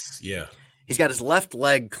 Nice. Yeah. He's got his left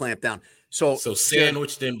leg clamped down. So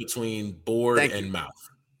sandwiched in between board and mouth.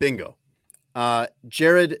 Bingo.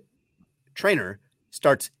 Jared Trainer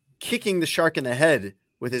starts kicking the shark in the head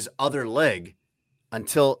with his other leg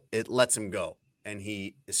until it lets him go and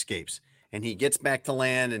he escapes. And he gets back to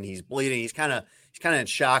land and he's bleeding. He's kind of in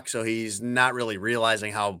shock, so he's not really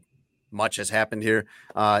realizing how much has happened here.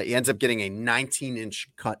 He ends up getting a 19-inch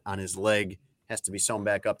cut on his leg. Has to be sewn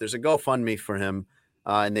back up. There's a GoFundMe for him.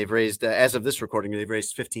 And they've raised, as of this recording, they've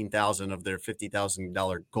raised $15,000 of their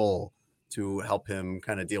 $50,000 goal to help him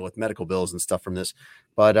kind of deal with medical bills and stuff from this.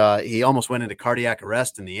 But he almost went into cardiac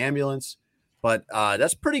arrest in the ambulance. But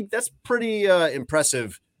that's pretty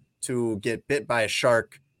impressive to get bit by a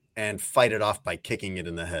shark and fight it off by kicking it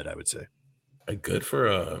in the head, I would say. Good for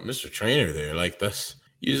Mr. Trainer there. Like that's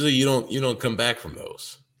usually you don't come back from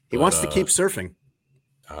those. He wants to keep surfing.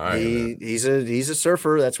 All right, he's a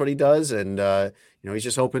surfer. That's what he does, and he's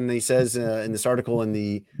just hoping. He says in this article in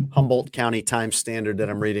the Humboldt County Times Standard that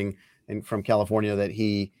I'm reading from California that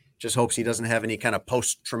he just hopes he doesn't have any kind of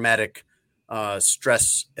post-traumatic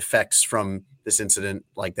stress effects from this incident,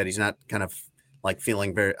 like that he's not kind of like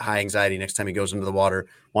feeling very high anxiety next time he goes into the water.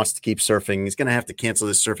 Wants to keep surfing. He's going to have to cancel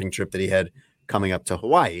this surfing trip that he had coming up to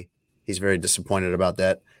Hawaii. He's very disappointed about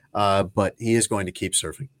that, but he is going to keep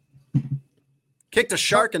surfing. Kicked a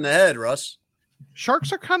shark in the head, Russ.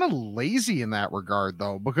 Sharks are kind of lazy in that regard,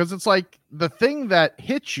 though, because it's like the thing that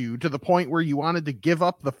hit you to the point where you wanted to give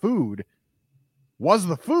up the food was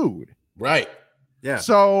the food. Right. Yeah.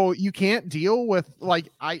 So you can't deal with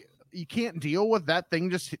you can't deal with that thing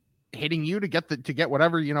just hitting you to get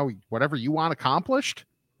whatever you want accomplished.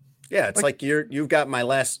 Yeah, it's like you've got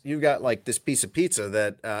like this piece of pizza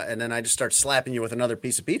that and then I just start slapping you with another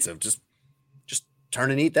piece of pizza. Just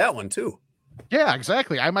turn and eat that one too. Yeah,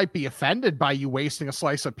 exactly. I might be offended by you wasting a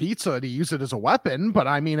slice of pizza to use it as a weapon, but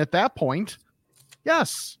I mean, at that point,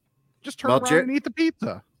 yes, just turn around and eat the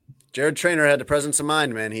pizza. Jared Trainer had the presence of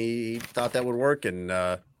mind, man. He thought that would work, and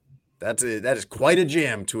that is quite a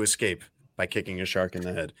jam to escape by kicking a shark in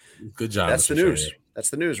the head. Good job. That's the news. Trainer. That's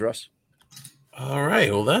the news, Russ. All right.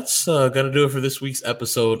 Well, that's going to do it for this week's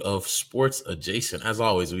episode of Sports Adjacent. As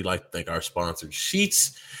always, we'd like to thank our sponsors,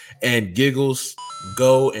 Sheets and Giggles.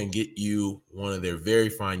 Go and get you one of their very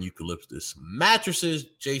fine eucalyptus mattresses,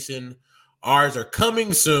 Jason. Ours are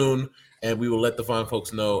coming soon, and we will let the fine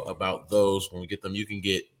folks know about those when we get them. You can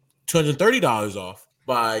get $230 off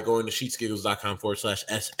by going to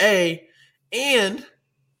sheetsgiggles.com/SA, and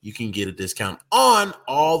you can get a discount on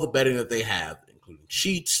all the bedding that they have, including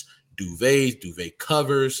sheets, duvets, duvet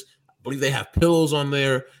covers. I believe they have pillows on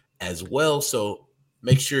there as well. So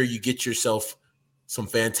make sure you get yourself some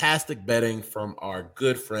fantastic bedding from our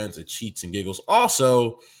good friends at Sheets and Giggles.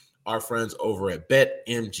 Also, our friends over at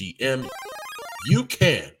BetMGM. You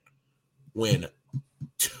can win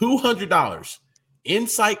 $200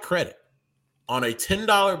 in-site credit on a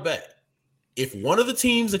 $10 bet if one of the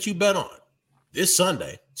teams that you bet on this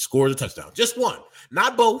Sunday scores a touchdown. Just one,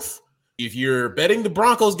 not both. If you're betting the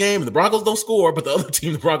Broncos game and the Broncos don't score, but the other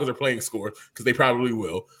team the Broncos are playing score, because they probably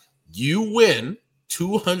will, you win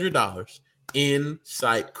 $200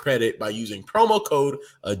 in-site credit by using promo code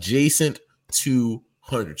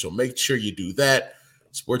adjacent200. So make sure you do that.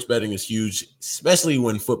 Sports betting is huge, especially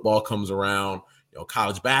when football comes around.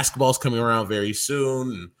 College basketball is coming around very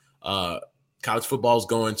soon, and college football is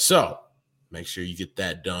going. So make sure you get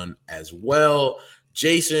that done as well.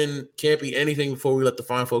 Jason, Campy, anything before we let the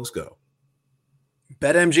fine folks go?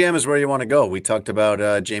 BetMGM is where you want to go. We talked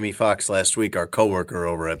about Jamie Foxx last week, our coworker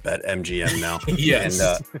over at BetMGM now. Yes.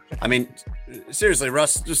 And I mean, seriously,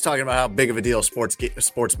 Russ, just talking about how big of a deal sports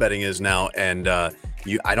betting is now, and I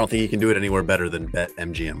don't think you can do it anywhere better than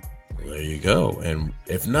BetMGM. There you go. And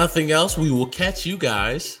if nothing else, we will catch you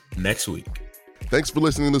guys next week. Thanks for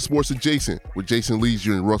listening to Sports Adjacent with Jason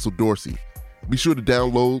Leisure and Russell Dorsey. Be sure to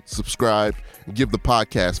download, subscribe, and give the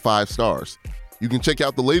podcast 5 stars. You can check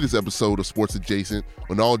out the latest episode of Sports Adjacent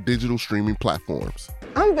on all digital streaming platforms.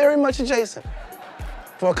 I'm very much adjacent.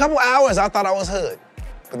 For a couple hours, I thought I was hood.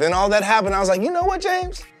 But then all that happened, I was like, you know what,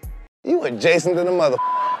 James? You adjacent to the mother.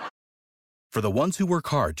 For the ones who work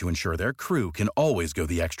hard to ensure their crew can always go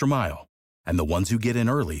the extra mile, and the ones who get in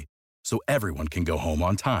early so everyone can go home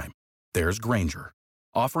on time, there's Grainger,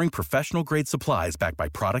 offering professional-grade supplies backed by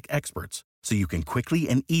product experts so you can quickly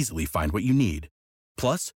and easily find what you need.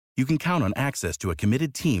 Plus, you can count on access to a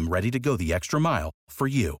committed team ready to go the extra mile for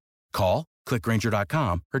you. Call, click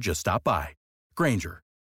Grainger.com, or just stop by. Grainger,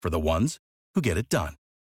 for the ones who get it done.